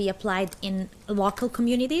can be applied in local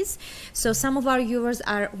communities. So some of our viewers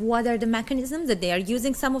what are the mechanisms that they are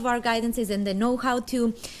using some of our guidances, and they know how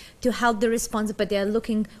to help the response, but they are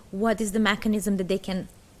looking what is the mechanism that they can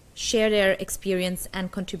share their experience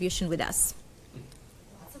and contribution with us.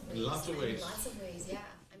 Lots of ways. Yeah.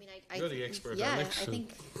 You're the expert, yeah, Alex. I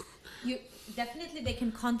think Definitely they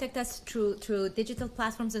can contact us through digital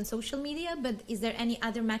platforms and social media, but is there any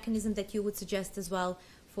other mechanism that you would suggest as well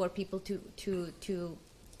for people to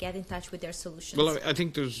get in touch with their solutions? Well, I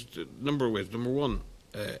think there's a number of ways. Number one,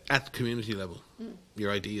 at community level,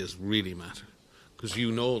 your ideas really matter, because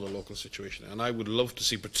you know the local situation. And I would love to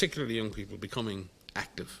see particularly young people becoming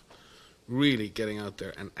active, really getting out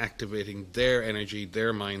there and activating their energy,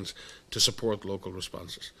 their minds to support local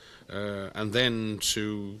responses, and then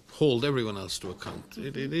to hold everyone else to account.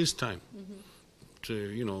 It is time. to,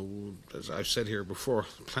 you know, as I've said here before,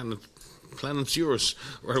 planet's yours,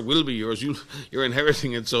 or it will be yours. You're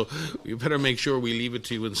inheriting it, so you better make sure we leave it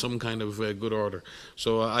to you in some kind of good order.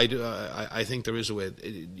 So I think there is a way.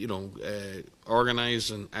 You know,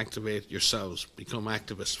 organize and activate yourselves. Become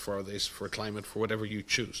activists for this, for climate, for whatever you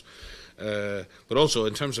choose. But also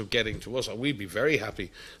in terms of getting to us, we'd be very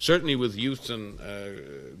happy, certainly with youth and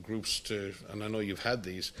groups and I know you've had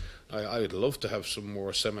these, I would love to have some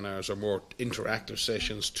more seminars or more interactive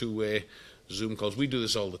sessions, two-way Zoom calls. We do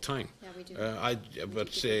this all the time. Yeah, we do.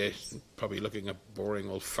 But probably looking at boring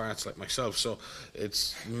old farts like myself, so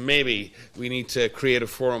it's maybe we need to create a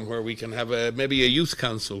forum where we can have maybe a youth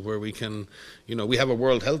council where we can, you know, we have a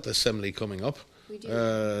World Health Assembly coming up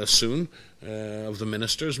soon of the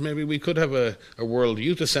ministers. Maybe we could have a World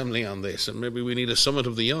Youth Assembly on this, and maybe we need a Summit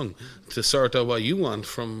of the Young to sort out what you want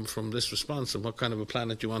from this response and what kind of a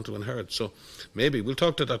planet you want to inherit. So maybe we'll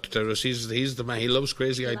talk to Dr. Tedros. He's the man. He loves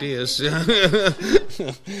crazy ideas.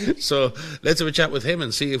 So let's have a chat with him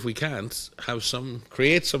and see if we can't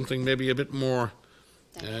create something maybe a bit more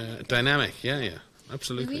dynamic. Yeah,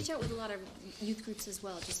 absolutely. We reach out with a lot of youth groups as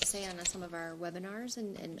well, just to say on some of our webinars,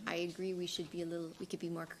 and I agree we could be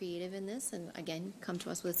more creative in this, and again, come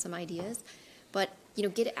to us with some ideas. But, you know,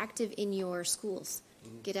 get active in your schools,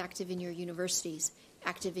 get active in your universities,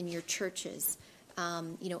 active in your churches,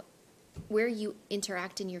 you know, where you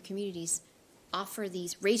interact in your communities, offer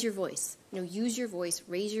these, raise your voice, you know, use your voice,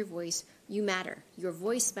 raise your voice, you matter, your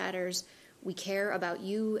voice matters. We care about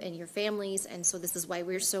you and your families, and so this is why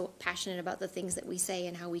we're so passionate about the things that we say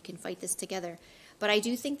and how we can fight this together. But I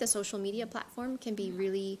do think the social media platform can be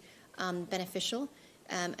really beneficial,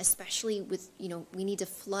 especially with, you know, we need to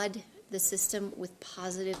flood the system with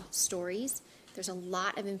positive stories. There's a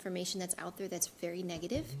lot of information that's out there that's very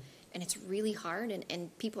negative, and it's really hard,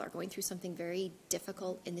 and people are going through something very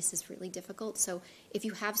difficult, and this is really difficult. So if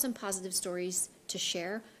you have some positive stories to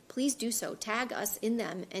share, please do so. Tag us in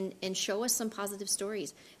them and show us some positive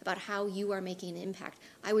stories about how you are making an impact.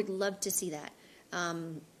 I would love to see that.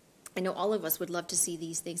 I know all of us would love to see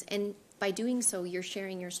these things. And by doing so, you're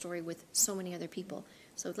sharing your story with so many other people.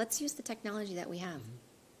 So let's use the technology that we have.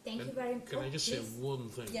 Thank you very much. Can I just say one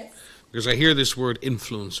thing? Yes. Because I hear this word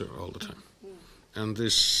influencer all the time. And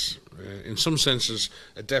this, in some senses,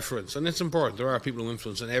 a deference. And it's important. There are people who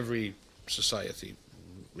influence in every society,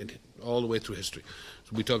 all the way through history.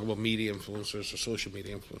 So we talk about media influencers or social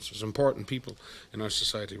media influencers, important people in our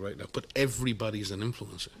society right now. But everybody's an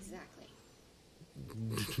influencer. Exactly.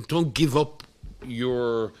 Don't give up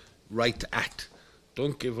your right to act.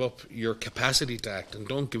 Don't give up your capacity to act. And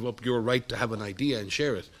don't give up your right to have an idea and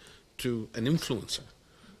share it to an influencer.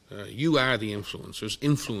 You are the influencers.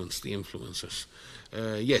 Influence the influencers.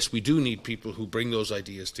 Yes, we do need people who bring those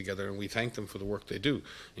ideas together, and we thank them for the work they do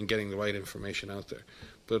in getting the right information out there.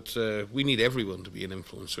 But we need everyone to be an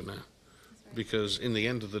influencer now, because in the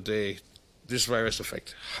end of the day, this virus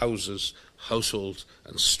affects houses, households,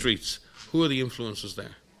 and streets. Who are the influencers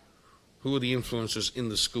there? Who are the influencers in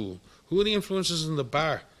the school? Who are the influencers in the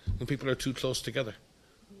bar when people are too close together?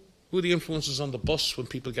 Who are the influences on the bus when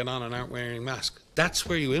people get on and aren't wearing masks? That's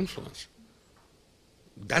where you influence.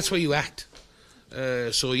 That's where you act.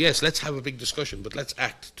 So yes, let's have a big discussion, but let's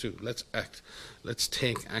act too. Let's act. Let's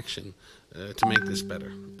take action to make this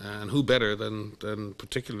better. And who better than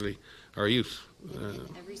particularly our youth? And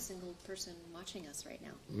every single person watching us right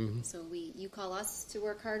now. So you call us to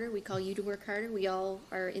work harder, we call you to work harder. We all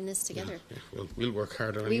are in this together. Yeah, we'll work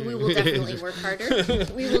harder. We will definitely work harder.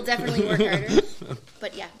 We will definitely work harder.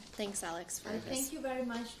 But yeah, thanks, Alex, for this. Thank you very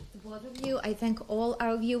much to both of you. I thank all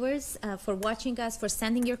our viewers for watching us, for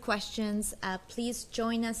sending your questions. Please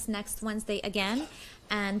join us next Wednesday again.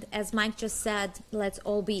 And as Mike just said, let's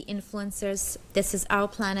all be influencers. This is our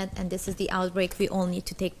planet, and this is the outbreak we all need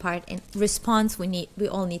to take part in. Response we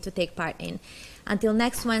all need to take part in. Until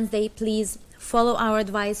next Wednesday, please follow our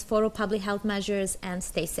advice, follow public health measures, and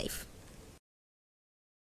stay safe.